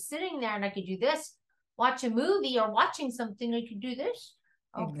if I'm just sitting there and I could do this, watch a movie or watching something, I could do this.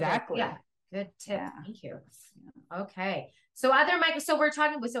 Okay. Exactly. Yeah. Good tip. Yeah. Thank you. Okay. So so we're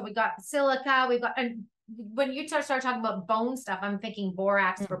talking about, so we got silica, and when you start talking about bone stuff, I'm thinking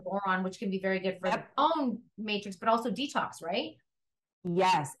borax for boron, which can be very good for the bone matrix, but also detox, right?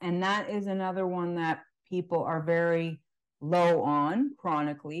 Yes. And that is another one that people are very low on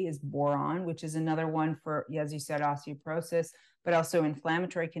chronically, is boron, which is another one for, as you said, osteoporosis, but also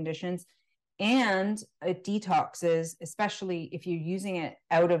inflammatory conditions. And it detoxes, especially if you're using it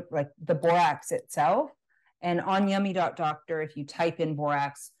out of like the borax itself. And on yummy.doctor, if you type in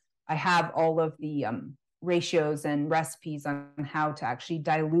borax, I have all of the ratios and recipes on how to actually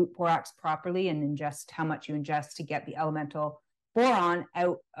dilute borax properly and ingest how much you ingest to get the elemental boron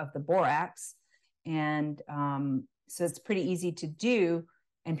out of the borax. And so it's pretty easy to do.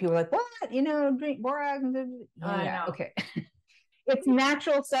 And people are like, what? Drink borax. Yeah, okay. It's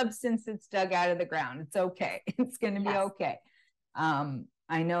natural substance that's dug out of the ground. It's okay. It's going to be okay.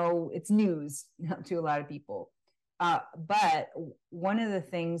 I know it's news to a lot of people. But one of the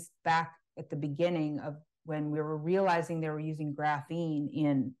things back at the beginning of when we were realizing they were using graphene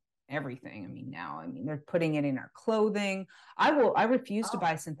in everything. They're putting it in our clothing. I refuse to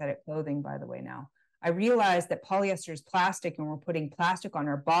buy synthetic clothing, by the way, now. I realized that polyester is plastic, and we're putting plastic on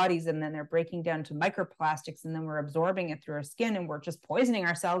our bodies, and then they're breaking down to microplastics, and then we're absorbing it through our skin, and we're just poisoning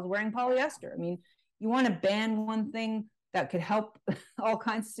ourselves wearing polyester. You want to ban one thing that could help all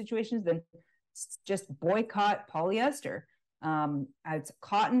kinds of situations, then just boycott polyester. It's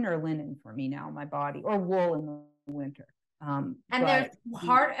cotton or linen for me now, my body, or wool in the winter. And they're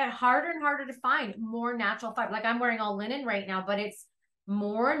harder and harder to find more natural fiber. Like I'm wearing all linen right now, but it's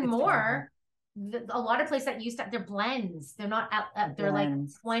more and more. A lot of places that used to, they're blends. They're not they're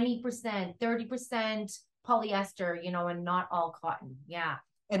blends. Like 20%, 30% polyester, and not all cotton. Yeah.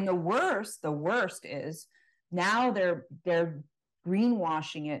 And the worst is now they're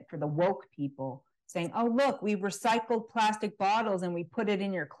greenwashing it for the woke people, saying, oh, look, we recycled plastic bottles and we put it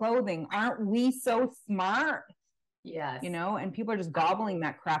in your clothing. Aren't we so smart? Yes. And people are just gobbling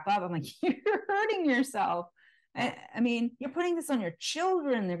that crap up. I'm like, you're hurting yourself. You're putting this on your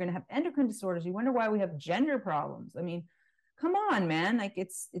children. They're going to have endocrine disorders. You wonder why we have gender problems. Come on, man. Like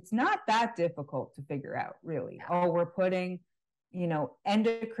it's not that difficult to figure out, really. Yeah. Oh, we're putting,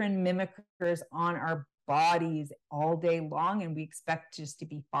 endocrine mimickers on our bodies all day long, and we expect just to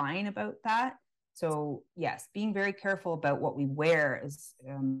be fine about that. So yes, being very careful about what we wear is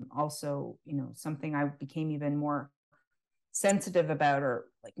also, something I became even more sensitive about, or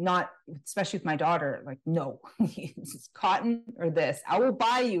like not, especially with my daughter, like, no, it's cotton or this. I will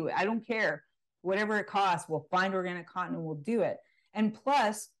buy you. I don't care. whatever it costs, we'll find organic cotton and we'll do it. And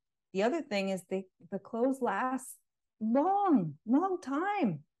plus, the other thing is the clothes last long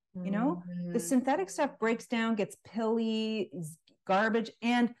time. You know, the synthetic stuff breaks down, gets pilly, is garbage.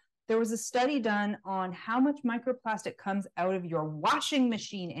 And there was a study done on how much microplastic comes out of your washing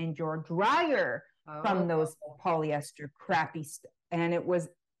machine and your dryer from those polyester crappy stuff. And it was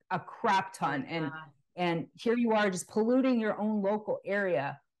a crap ton. And here you are just polluting your own local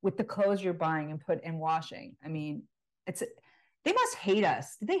area with the clothes you're buying and washing. I mean, they must hate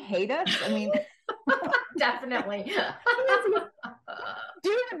us. Do they hate us? I mean, definitely.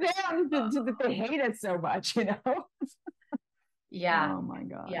 Do them that they hate us so much, you know? Yeah. Oh my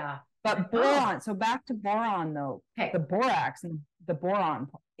God. Yeah. But boron. So back to boron, though. Okay. The borax and the boron.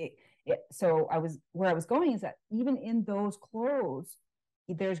 So where I was going is that even in those clothes,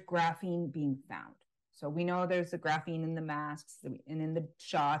 there's graphene being found. So we know there's the graphene in the masks and in the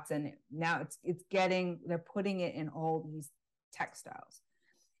shots, and now they're putting it in all these textiles.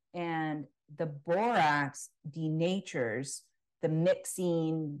 And the borax denatures the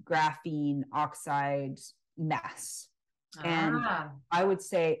mixing graphene oxide mess. And I would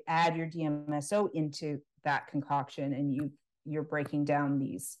say add your DMSO into that concoction, and you're breaking down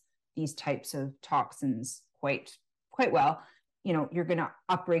these types of toxins quite well. You know, you're going to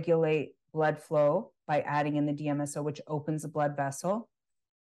upregulate blood flow by adding in the DMSO, which opens the blood vessel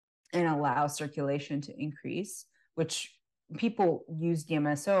and allows circulation to increase, which people use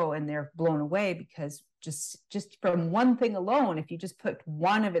DMSO and they're blown away because just from one thing alone, if you just put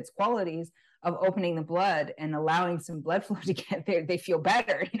one of its qualities of opening the blood and allowing some blood flow to get there, they feel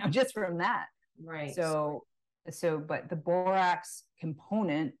better, you know, just from that. Right. So, but the borax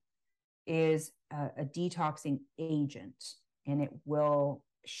component is a detoxing agent, and it will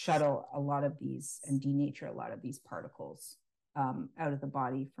shuttle a lot of these and denature a lot of these particles out of the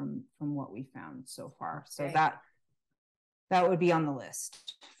body from what we found so far. So that would be on the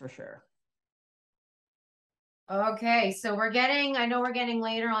list for sure. Okay, so I know we're getting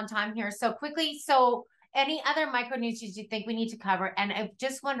later on time here. So quickly, any other micronutrients you think we need to cover? And I'm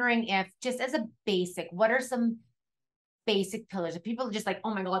just wondering if, just as a basic, what are some basic pillars? If people are just like,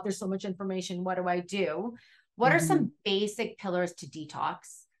 oh my God, there's so much information, what do I do? What are some basic pillars to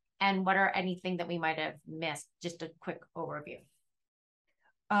detox? And what are anything that we might have missed? Just a quick overview.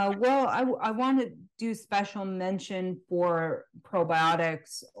 Well, I want to do special mention for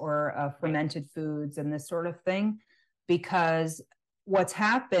probiotics or fermented foods and this sort of thing, because what's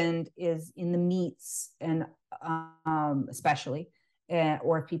happened is in the meats and especially,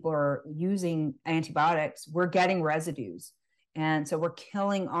 or if people are using antibiotics, we're getting residues. And so we're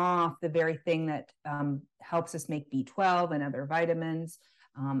killing off the very thing that helps us make B12 and other vitamins,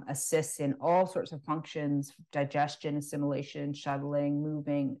 assists in all sorts of functions, digestion, assimilation, shuttling,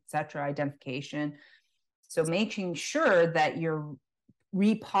 moving, etc., identification. So making sure that you're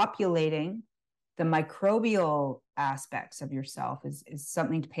repopulating the microbial aspects of yourself is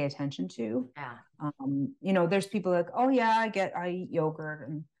something to pay attention to. Yeah. You know, there's people like, oh yeah, I eat yogurt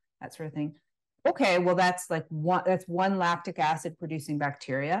and that sort of thing. Okay, well that's one lactic acid producing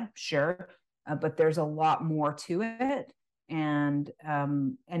bacteria, sure, but there's a lot more to it. And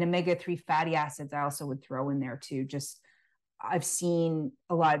omega-3 fatty acids I also would throw in there too. Just I've seen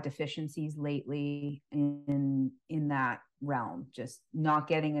a lot of deficiencies lately in that realm, just not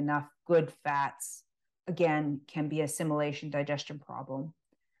getting enough good fats, again, can be assimilation digestion problem.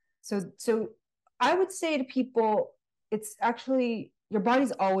 So I would say to people, it's actually, your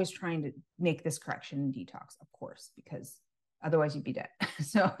body's always trying to make this correction in detox, of course, because otherwise you'd be dead.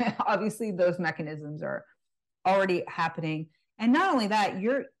 So obviously those mechanisms are already happening. And not only that,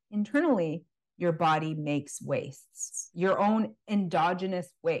 internally, your body makes wastes, your own endogenous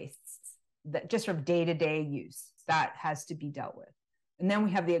wastes that just from day-to-day use, that has to be dealt with. And then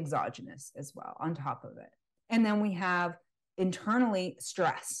we have the exogenous as well on top of it. And then we have internally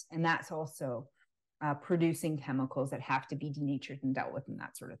stress, and that's also producing chemicals that have to be denatured and dealt with and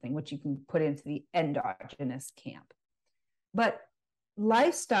that sort of thing, which you can put into the endogenous camp. But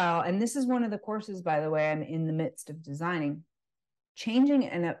lifestyle, and this is one of the courses, by the way, I'm in the midst of designing, changing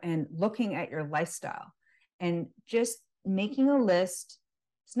and looking at your lifestyle and just making a list.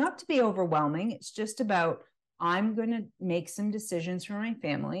 It's not to be overwhelming. It's just about, I'm going to make some decisions for my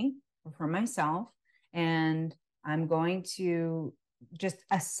family or for myself, and I'm going to just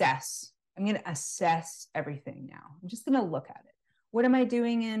assess. I'm going to assess everything now. I'm just going to look at it. What am I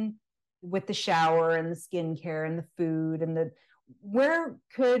doing with the shower and the skincare and the food and where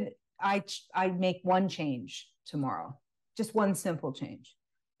could I make one change tomorrow? Just one simple change.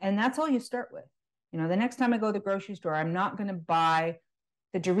 And that's all you start with. You know, the next time I go to the grocery store, I'm not going to buy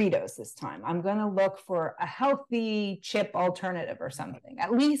the Doritos this time. I'm going to look for a healthy chip alternative or something.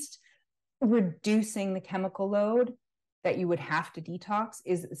 At least reducing the chemical load that you would have to detox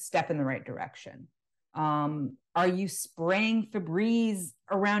is a step in the right direction. Are you spraying Febreze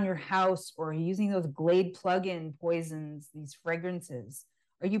around your house, or are you using those Glade plug-in poisons, these fragrances?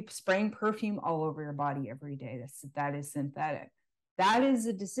 Are you spraying perfume all over your body every day? That is synthetic. That is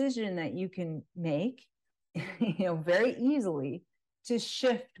a decision that you can make, very easily to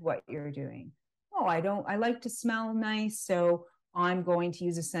shift what you're doing. Oh, I like to smell nice, so I'm going to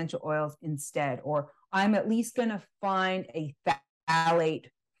use essential oils instead, or I'm at least going to find a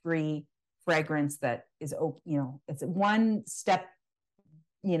phthalate-free fragrance that is, it's one step,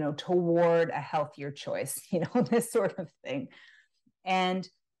 toward a healthier choice, this sort of thing. And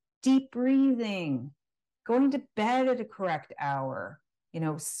deep breathing, going to bed at a correct hour,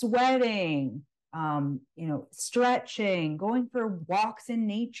 sweating, stretching, going for walks in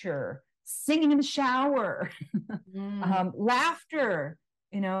nature, singing in the shower, laughter,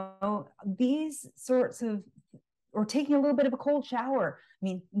 these sorts of, or taking a little bit of a cold shower. I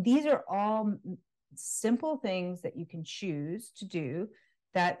mean, these are all simple things that you can choose to do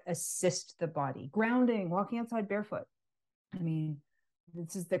that assist the body. Grounding, walking outside barefoot. I mean,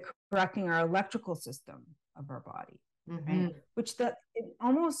 this is correcting our electrical system of our body, right? Which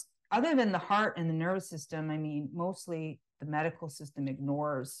almost, other than the heart and the nervous system, I mean, mostly the medical system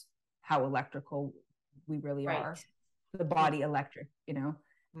ignores how electrical we really are. The body electric,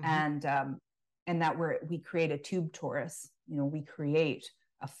 and that we create a tube torus, we create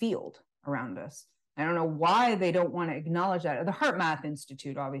a field around us. I don't know why they don't want to acknowledge that. The Heart Math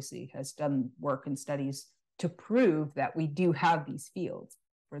Institute obviously has done work and studies to prove that we do have these fields.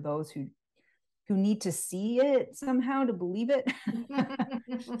 For those who need to see it somehow to believe it,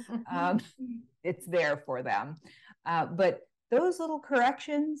 it's there for them. But those little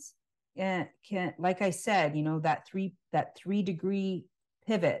corrections can, like I said, that 3-degree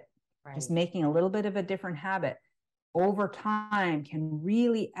pivot, just making a little bit of a different habit over time can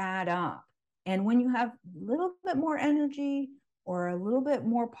really add up. And when you have a little bit more energy or a little bit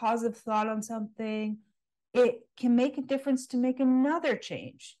more positive thought on something, it can make a difference to make another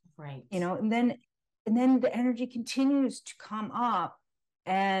change. Right. And then the energy continues to come up,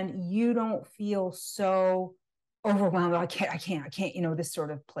 and you don't feel so overwhelmed. I can't, this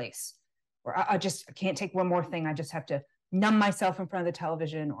sort of place, or I can't take one more thing. I just have to numb myself in front of the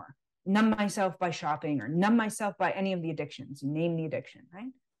television, or numb myself by shopping, or numb myself by any of the addictions. You name the addiction,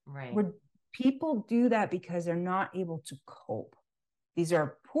 right? Right. Where people do that because they're not able to cope. These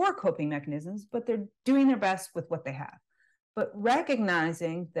are poor coping mechanisms, but they're doing their best with what they have. But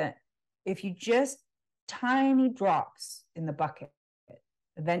recognizing that if you just tiny drops in the bucket,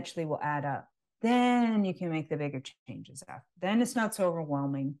 eventually will add up. Then you can make the bigger changes after. Then it's not so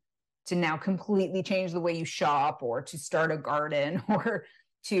overwhelming to now completely change the way you shop, or to start a garden, or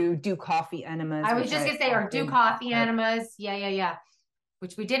to do coffee enemas. I was just gonna say, or do coffee enemas. Yeah.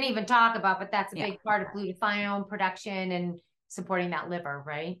 Which we didn't even talk about, but that's a big part of glutathione production and supporting that liver,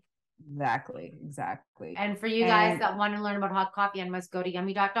 right? Exactly. And for you guys that want to learn about hot coffee enemas, go to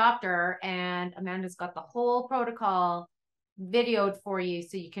Yummy.Doctor, and Amanda's got the whole protocol videoed for you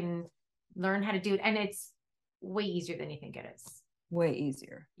so you can learn how to do it. And it's way easier than you think it is. Way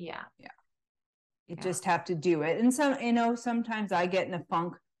easier. Yeah. You just have to do it. And sometimes I get in a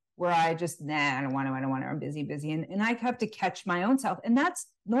funk where I just, I don't want to, I'm busy. And I have to catch my own self. And that's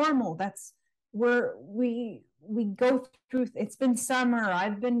normal. That's where we go through. It's been summer.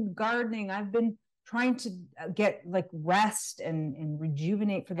 I've been gardening. I've been trying to get rest and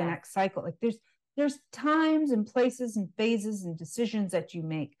rejuvenate for the next cycle. There's times and places and phases and decisions that you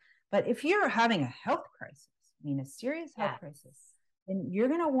make. But if you're having a health crisis, a serious health crisis, then you're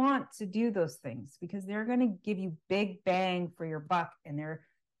going to want to do those things, because they're going to give you big bang for your buck,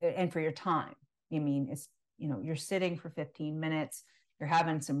 and for your time. You're sitting for 15 minutes, you're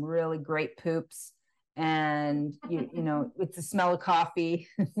having some really great poops, and it's the smell of coffee.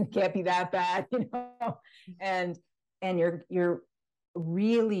 It can't be that bad, and you're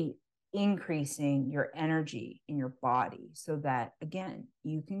really increasing your energy in your body, so that again,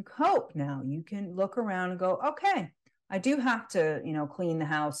 you can cope. Now you can look around and go, okay, I do have to, clean the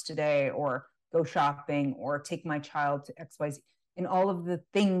house today, or go shopping, or take my child to XYZ, and all of the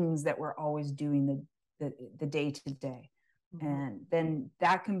things that we're always doing the day to day. And then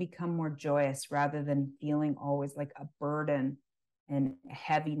that can become more joyous, rather than feeling always like a burden and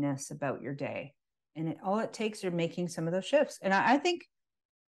heaviness about your day. And all it takes are making some of those shifts. And I think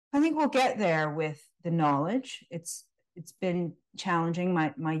we'll get there with the knowledge. It's it's been challenging.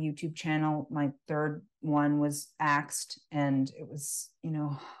 My YouTube channel, my third one, was axed, and it was,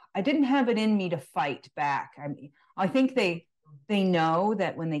 I didn't have it in me to fight back. I mean, I think they know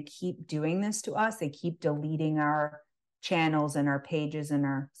that when they keep doing this to us, they keep deleting our channels and our pages and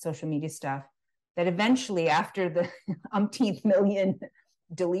our social media stuff, that eventually, after the umpteenth million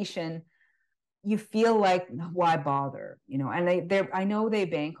deletion, you feel like, why bother? And I know they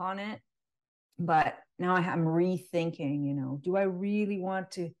bank on it, but now I'm rethinking, do I really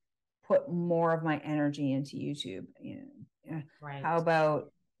want to put more of my energy into YouTube? Right. How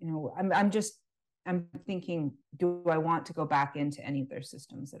about, I'm thinking, do I want to go back into any of their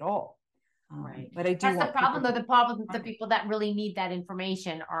systems at all? Right. But I do. That's the problem, though. The people that really need that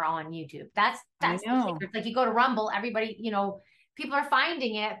information are on YouTube. That's the secret. Like, you go to Rumble, everybody, people are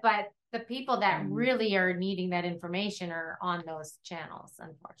finding it, but the people that really are needing that information are on those channels,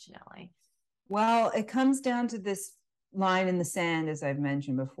 unfortunately. Well, it comes down to this line in the sand, as I've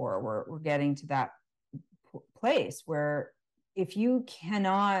mentioned before. We're getting to that place where if you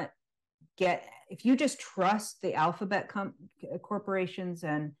just trust the alphabet corporations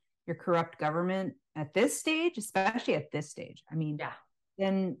and your corrupt government at this stage, especially at this stage, I mean,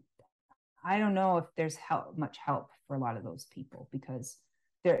 then I don't know if there's much help for a lot of those people, because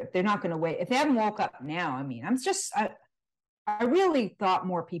they're not going to wait. If they haven't woke up now, I mean, I really thought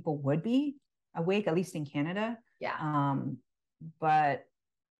more people would be awake, at least in Canada. Yeah. But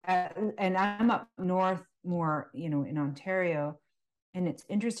and I'm up north more, in Ontario, and it's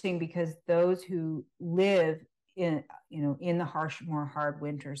interesting because those who live in the more hard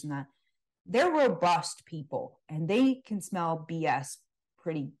winters and that, they're robust people, and they can smell BS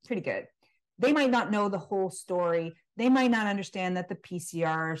pretty good. They might not know the whole story. They might not understand that the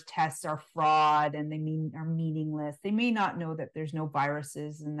PCR tests are fraud and are meaningless. They may not know that there's no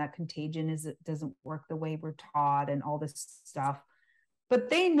viruses and that contagion doesn't work the way we're taught and all this stuff. But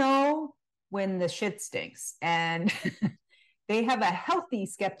they know when the shit stinks, and they have a healthy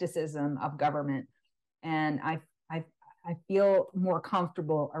skepticism of government. And I feel more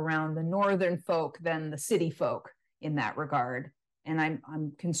comfortable around the northern folk than the city folk in that regard. And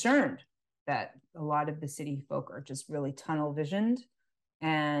I'm concerned that a lot of the city folk are just really tunnel visioned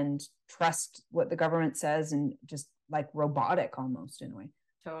and trust what the government says, and just like robotic almost in a way.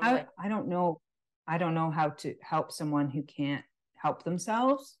 Totally. I don't know how to help someone who can't help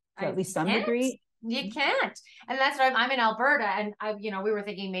themselves to at least some degree. You can't. And that's what I'm in Alberta, and we were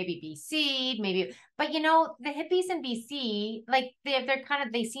thinking maybe BC, but the hippies in BC, like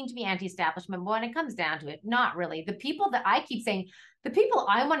they seem to be anti-establishment, but when it comes down to it, not really. The people that I keep saying, the people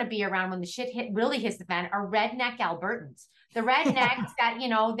I want to be around when the shit really hits the fan are redneck Albertans. The rednecks that,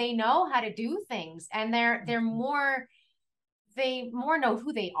 they know how to do things, and they're more, they more know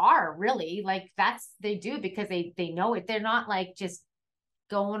who they are, really. Like, they do, because they know it. They're not like just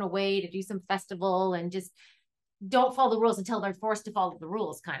going away to do some festival and just don't follow the rules until they're forced to follow the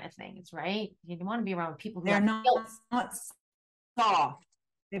rules, kind of thing. It's right. You want to be around people who they're not soft.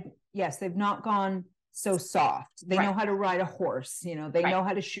 They've not gone so soft. They know how to ride a horse. They know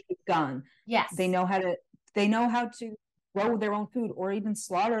how to shoot a gun. Yes. They know how to grow their own food, or even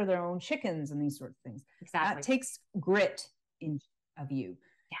slaughter their own chickens and these sorts of things. Exactly. That takes grit of you.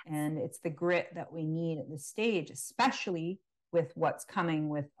 Yes. And it's the grit that we need at this stage, especially with what's coming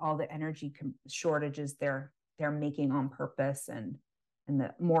with all the energy shortages they're making on purpose, and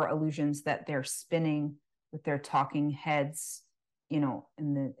the more illusions that they're spinning with their talking heads,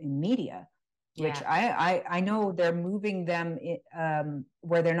 in media, which I know they're moving them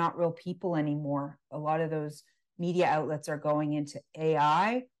where they're not real people anymore. A lot of those media outlets are going into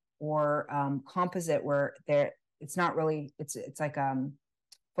AI or composite, where it's not really, it's like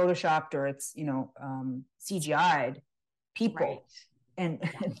photoshopped, or it's CGI'd people. Right. And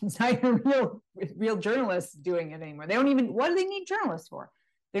it's not even real journalists doing it anymore. They don't even, what do they need journalists for?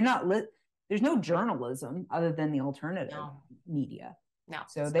 They're not there's no journalism other than the alternative media. No.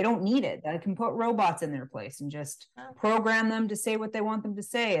 So they don't need it. That can put robots in their place and just program them to say what they want them to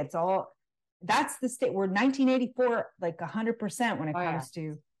say. It's all, that's the state. We're 1984, like 100% when it comes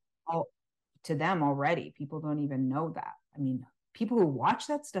to them already. People don't even know that. I mean, people who watch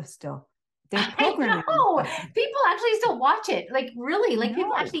that stuff still, they're programming. No, people actually still watch it. Like, really, like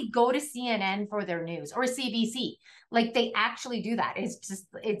people actually go to CNN for their news, or CBC. Like, they actually do that. It's just,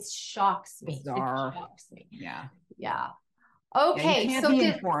 it shocks me. Bizarre. It shocks me. Yeah. Yeah. Okay. You can't be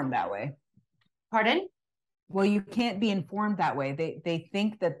informed that way. Pardon? Well, you can't be informed that way. They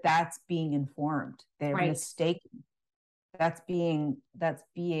think that that's being informed. They're mistaken. That's being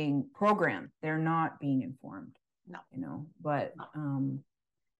programmed. They're not being informed. No. But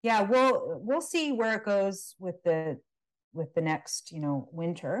yeah, we'll see where it goes with the with the next,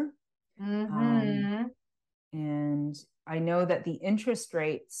 winter. Mm-hmm. And I know that the interest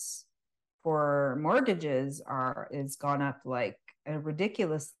rates for mortgages is gone up like a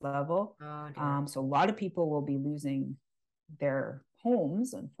ridiculous level. So a lot of people will be losing their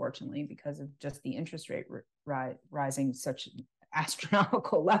homes, unfortunately, because of just the interest rate rising such an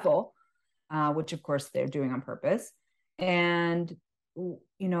astronomical level, which of course they're doing on purpose. And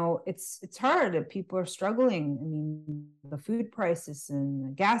it's hard. People are struggling. I mean, the food prices and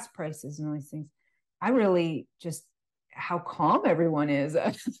the gas prices and all these things. I really just how calm everyone is. I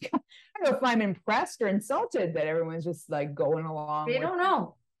don't know if I'm impressed or insulted that everyone's just like going along. They don't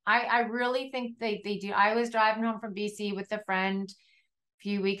know. I really think they do. I was driving home from BC with a friend a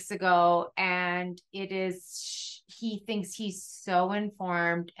few weeks ago, and he thinks he's so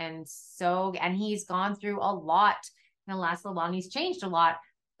informed and he's gone through a lot in the last little while. He's changed a lot,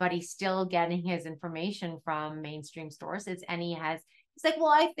 but he's still getting his information from mainstream sources, and he's like,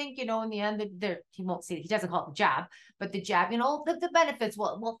 well, I think, in the end, he won't see it. He doesn't call it the jab, but the jab, the benefits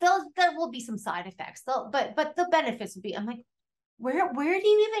there will be some side effects. But the benefits will be, I'm like, where do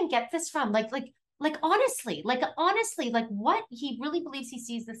you even get this from? Like honestly, like what he really believes he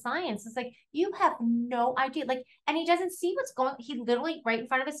sees the science. It's like, you have no idea. Like, and he doesn't see what's going, he literally right in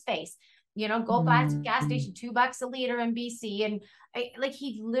front of his face, go back to the gas station, $2 a liter in BC. And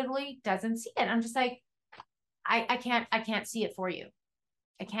he literally doesn't see it. I'm just like, I can't see it for you.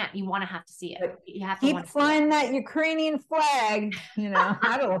 I can't. You want to have to see it. You have to keep flying that Ukrainian flag.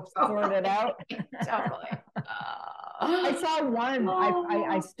 That'll sort it out. Totally. I saw one.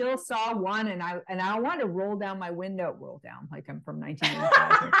 I still saw one, and I want to roll down my window. Roll down like I'm from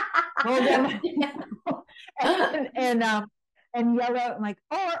 1985. Roll down my window and yell out. I'm like,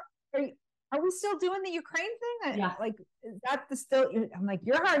 oh, are we still doing the Ukraine thing? Yeah. Like, is that still? I'm like,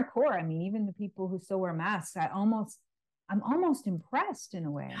 you're hardcore. I mean, even the people who still wear masks, I'm almost impressed in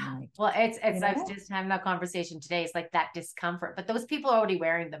a way. I'm like, well, it's I was just having that conversation today. It's like that discomfort, but those people are already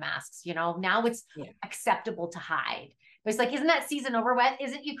wearing the masks, now it's acceptable to hide. But it's like, isn't that season over with?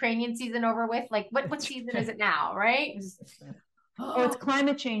 Isn't Ukrainian season over with? Like, what season is it now? Right. It's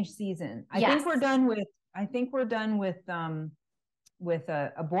climate change season. I think we're done with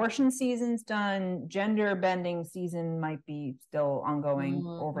abortion season's done. Gender bending season might be still ongoing,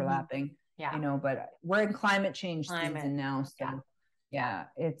 overlapping. Yeah. But we're in climate change season now. So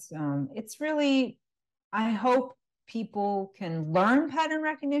it's really, I hope people can learn pattern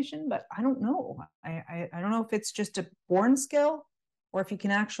recognition, but I don't know. I don't know if it's just a born skill or if you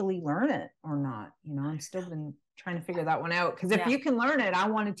can actually learn it or not. I'm still been trying to figure that one out, because if you can learn it, I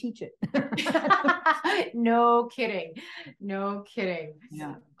want to teach it. No kidding.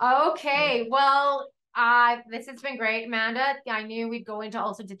 Yeah. Okay. Well, this has been great, Amanda. I knew we'd go into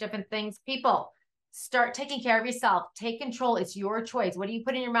all sorts of different things. People, start taking care of yourself. Take control. It's your choice. What do you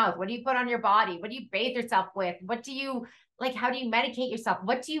put in your mouth? What do you put on your body? What do you bathe yourself with? What do you how do you medicate yourself?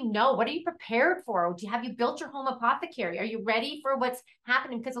 What do you know? What are you prepared for? Have you built your home apothecary? Are you ready for what's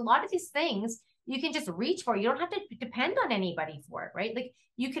happening? Because a lot of these things you can just reach for. You don't have to depend on anybody for it, right? Like,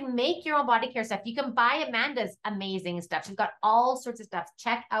 you can make your own body care stuff. You can buy Amanda's amazing stuff. She's got all sorts of stuff.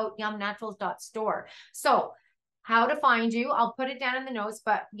 Check out yumnaturals.store. So how to find you, I'll put it down in the notes,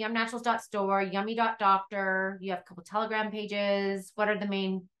 but yumnaturals.store, yummy.doctor. You have a couple Telegram pages. What are the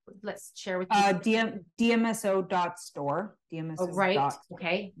main, let's share with you. DMSO.store. DMSO. Oh, right.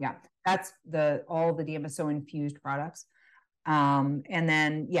 Okay. Yeah. That's all the DMSO infused products. And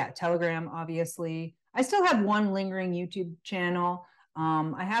then, Telegram, obviously. I still have one lingering YouTube channel.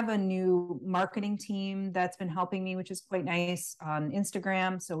 I have a new marketing team that's been helping me, which is quite nice, on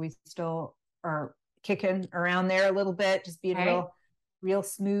Instagram. So we still are kicking around there a little bit, just being real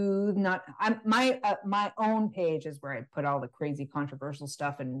smooth. My own page is where I put all the crazy controversial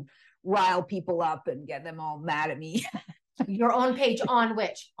stuff and rile people up and get them all mad at me. Your own page on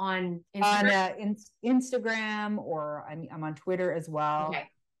which? On Instagram? On Instagram, or I'm on Twitter as well. Okay.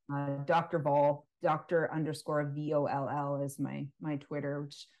 Dr. Voll, Dr_VOLL is my Twitter,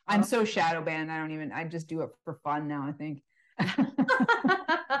 which I'm so shadow banned. I just do it for fun now, I think.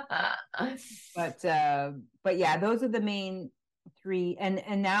 But yeah, those are the main three. And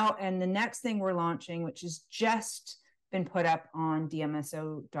the next thing we're launching, which is just been put up on on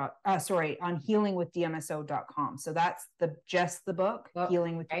healingwithdmso.com. So that's just the book,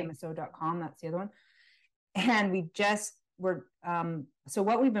 healingwithdmso.com. That's the other one. And so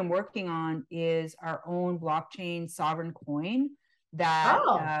what we've been working on is our own blockchain sovereign coin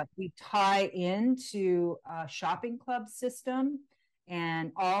that we tie into a shopping club system,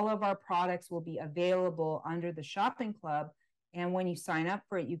 and all of our products will be available under the shopping club. And when you sign up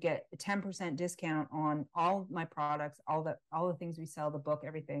for it, you get a 10% discount on all my products, all the things we sell, the book,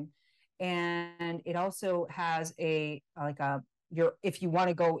 everything. And it also has if you want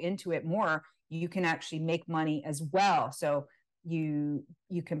to go into it more, you can actually make money as well. So you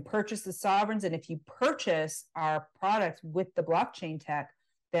can purchase the sovereigns, and if you purchase our products with the blockchain tech,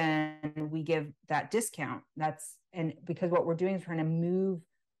 then we give that discount. And because what we're doing is trying to move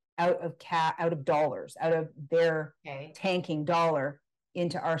out of dollars, out of their tanking dollar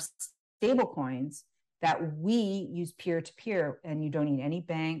into our stable coins that we use peer-to-peer, and you don't need any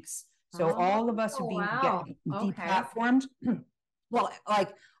banks. So all of us are being deplatformed. Well,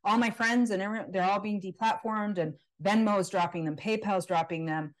 like all my friends and everyone, they're all being deplatformed, and Venmo's dropping them, PayPal's dropping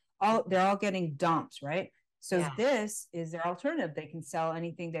them. They're all getting dumped, right? So this is their alternative. They can sell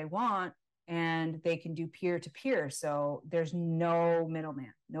anything they want, and they can do peer-to-peer. So there's no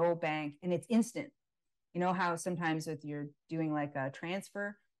middleman, no bank, and it's instant. You know how sometimes if you're doing like a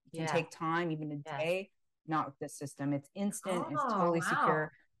transfer, it can take time, even a day. Not with this system. It's instant. It's totally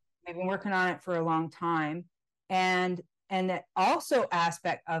secure. We've been working on it for a long time. And the also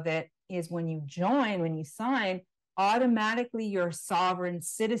aspect of it is when you sign, automatically you're a sovereign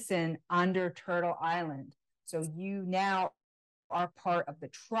citizen under Turtle Island. So you now are part of the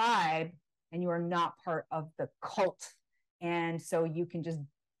tribe, and you are not part of the cult. And so you can just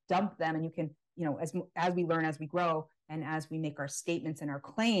dump them, and you can, as we learn, as we grow, and as we make our statements and our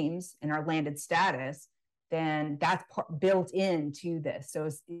claims and our landed status, then that's built into this. So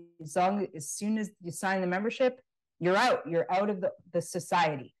as soon as you sign the membership, you're out of the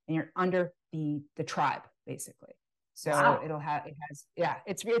society, and you're under the tribe, basically. So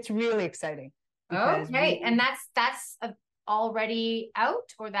it's really exciting. Okay. And that's already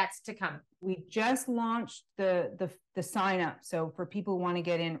out, or that's to come? We just launched the sign up. So for people who want to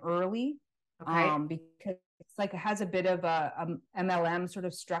get in early, because it's like, it has a bit of a MLM sort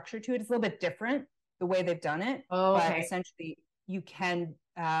of structure to it. It's a little bit different the way they've done it. But essentially you can,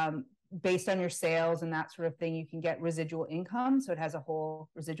 based on your sales and that sort of thing, you can get residual income. So it has a whole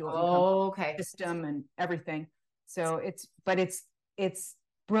residual income system and everything. So it's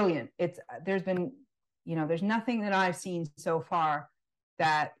brilliant. There's been, there's nothing that I've seen so far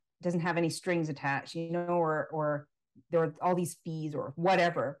that doesn't have any strings attached, or there are all these fees or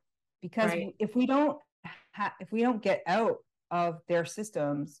whatever, because if we don't get out of their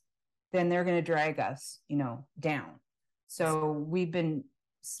systems, then they're going to drag us, down. So we've been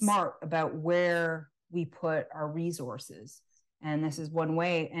smart about where we put our resources, and this is one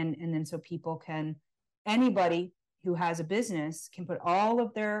way. And then so anybody who has a business can put all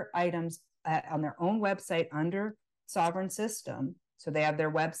of their items on their own website under Sovereign System. So they have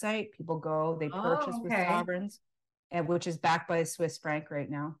their website, people go, they purchase with Sovereigns, which is backed by a Swiss franc right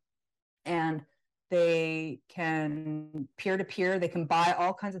now. And they can peer-to-peer, they can buy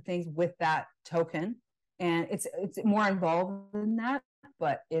all kinds of things with that token. And it's more involved than that,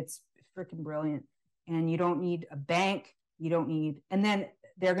 but it's freaking brilliant. And you don't need a bank, and then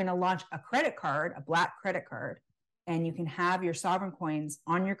they're going to launch a credit card, a black credit card, and you can have your sovereign coins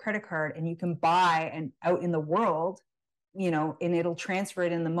on your credit card, and you can buy and out in the world, and it'll transfer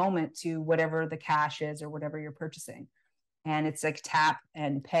it in the moment to whatever the cash is or whatever you're purchasing. And it's like tap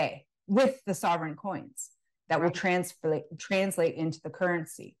and pay with the sovereign coins that will translate into the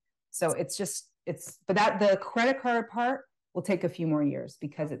currency. So but the credit card part will take a few more years,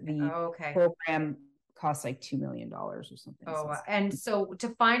 because the program costs like $2 million or something. And so to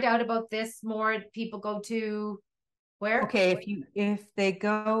find out about this more, people go to where? Okay, if they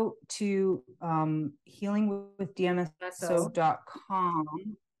go to healingwithdmso.com,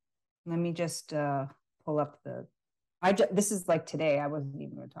 let me just pull up this is like today. I wasn't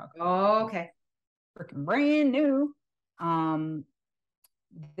even going to talk about it. Freaking brand new.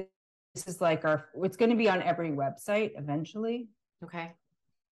 This is like it's going to be on every website eventually. Okay.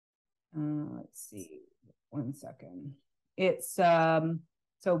 Let's see. 1 second. It's so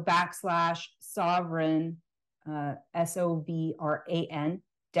 /sovereign SOVRAN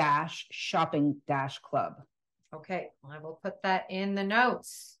 -shopping -club. Okay, I will put that in the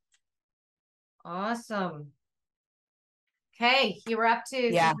notes. Awesome. Okay, you're up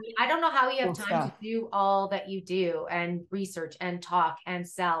to, I don't know how you have time to do all that you do, and research and talk and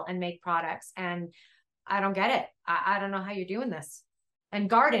sell and make products. And I don't get it. I don't know how you're doing this, and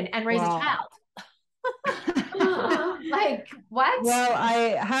garden and raise a child. Like what? Well,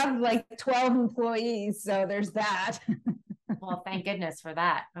 I have like 12 employees, so there's that. Well, thank goodness for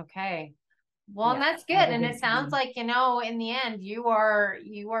that. Okay. Well, that's good. And it sounds like, in the end, you are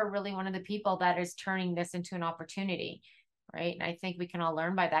really one of the people that is turning this into an opportunity, right? And I think we can all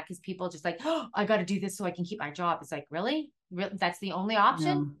learn by that, because people just like, oh, I got to do this so I can keep my job. It's like, really? That's the only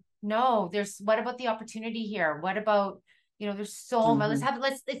option? No, what about the opportunity here? What about, there's so much.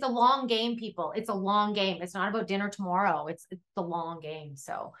 It's a long game, people. It's a long game. It's not about dinner tomorrow. It's the long game.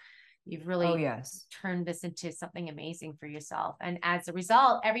 So you've really turned this into something amazing for yourself. And as a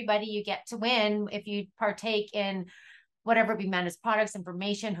result, everybody, you get to win if you partake in whatever be Amanda's products,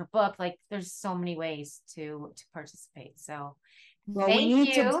 information, her book. Like, there's so many ways to participate. So we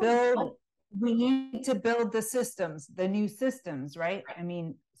need to build the systems, the new systems, right? I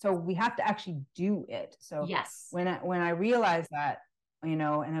mean, so we have to actually do it. So when I realized that, and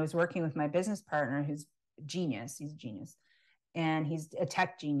I was working with my business partner, who's genius, he's a genius, and he's a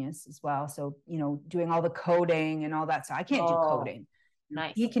tech genius as well. So, doing all the coding and all that. So I can't do coding.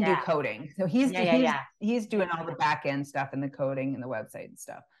 Nice. He can do coding. So he's doing all the back end stuff and the coding and the website and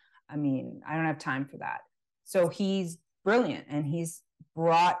stuff. I mean, I don't have time for that. So he's brilliant, and he's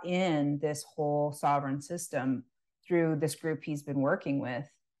brought in this whole sovereign system through this group he's been working with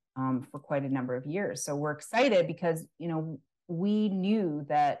for quite a number of years. So we're excited because, we knew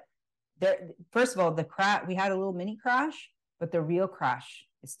that first of all, we had a little mini crash, but the real crash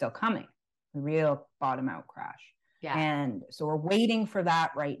is still coming, the real bottom out crash. Yeah. And so we're waiting for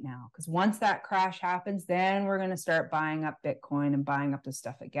that right now, because once that crash happens, then we're going to start buying up Bitcoin and buying up the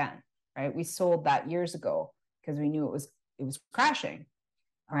stuff again, right? We sold that years ago because we knew it was crashing.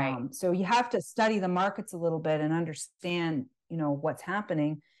 Right. So you have to study the markets a little bit and understand, what's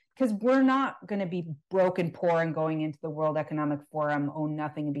happening, because we're not going to be broke and poor and going into the World Economic Forum, own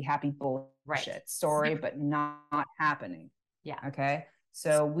nothing and be happy bullshit. Right. Sorry, but not happening. Yeah. Okay.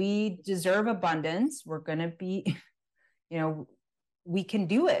 So we deserve abundance. We're going to be, we can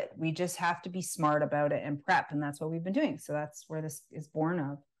do it. We just have to be smart about it and prep. And that's what we've been doing. So that's where this is born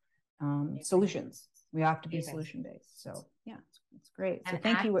of. Solutions. We have to be solution based. So yeah, it's great. So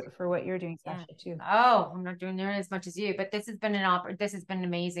thank you for what you're doing, Sasha, too. Oh, I'm not doing nearly as much as you, but this has been this has been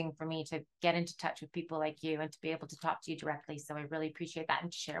amazing for me to get into touch with people like you and to be able to talk to you directly. So I really appreciate that, and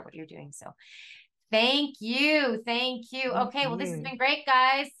to share what you're doing. So thank you. Thank you. Okay. Well, this has been great,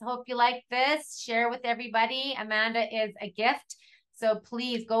 guys. Hope you like this. Share with everybody. Amanda is a gift. So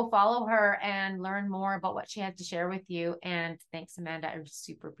please go follow her and learn more about what she had to share with you. And thanks, Amanda. I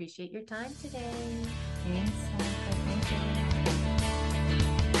super appreciate your time today.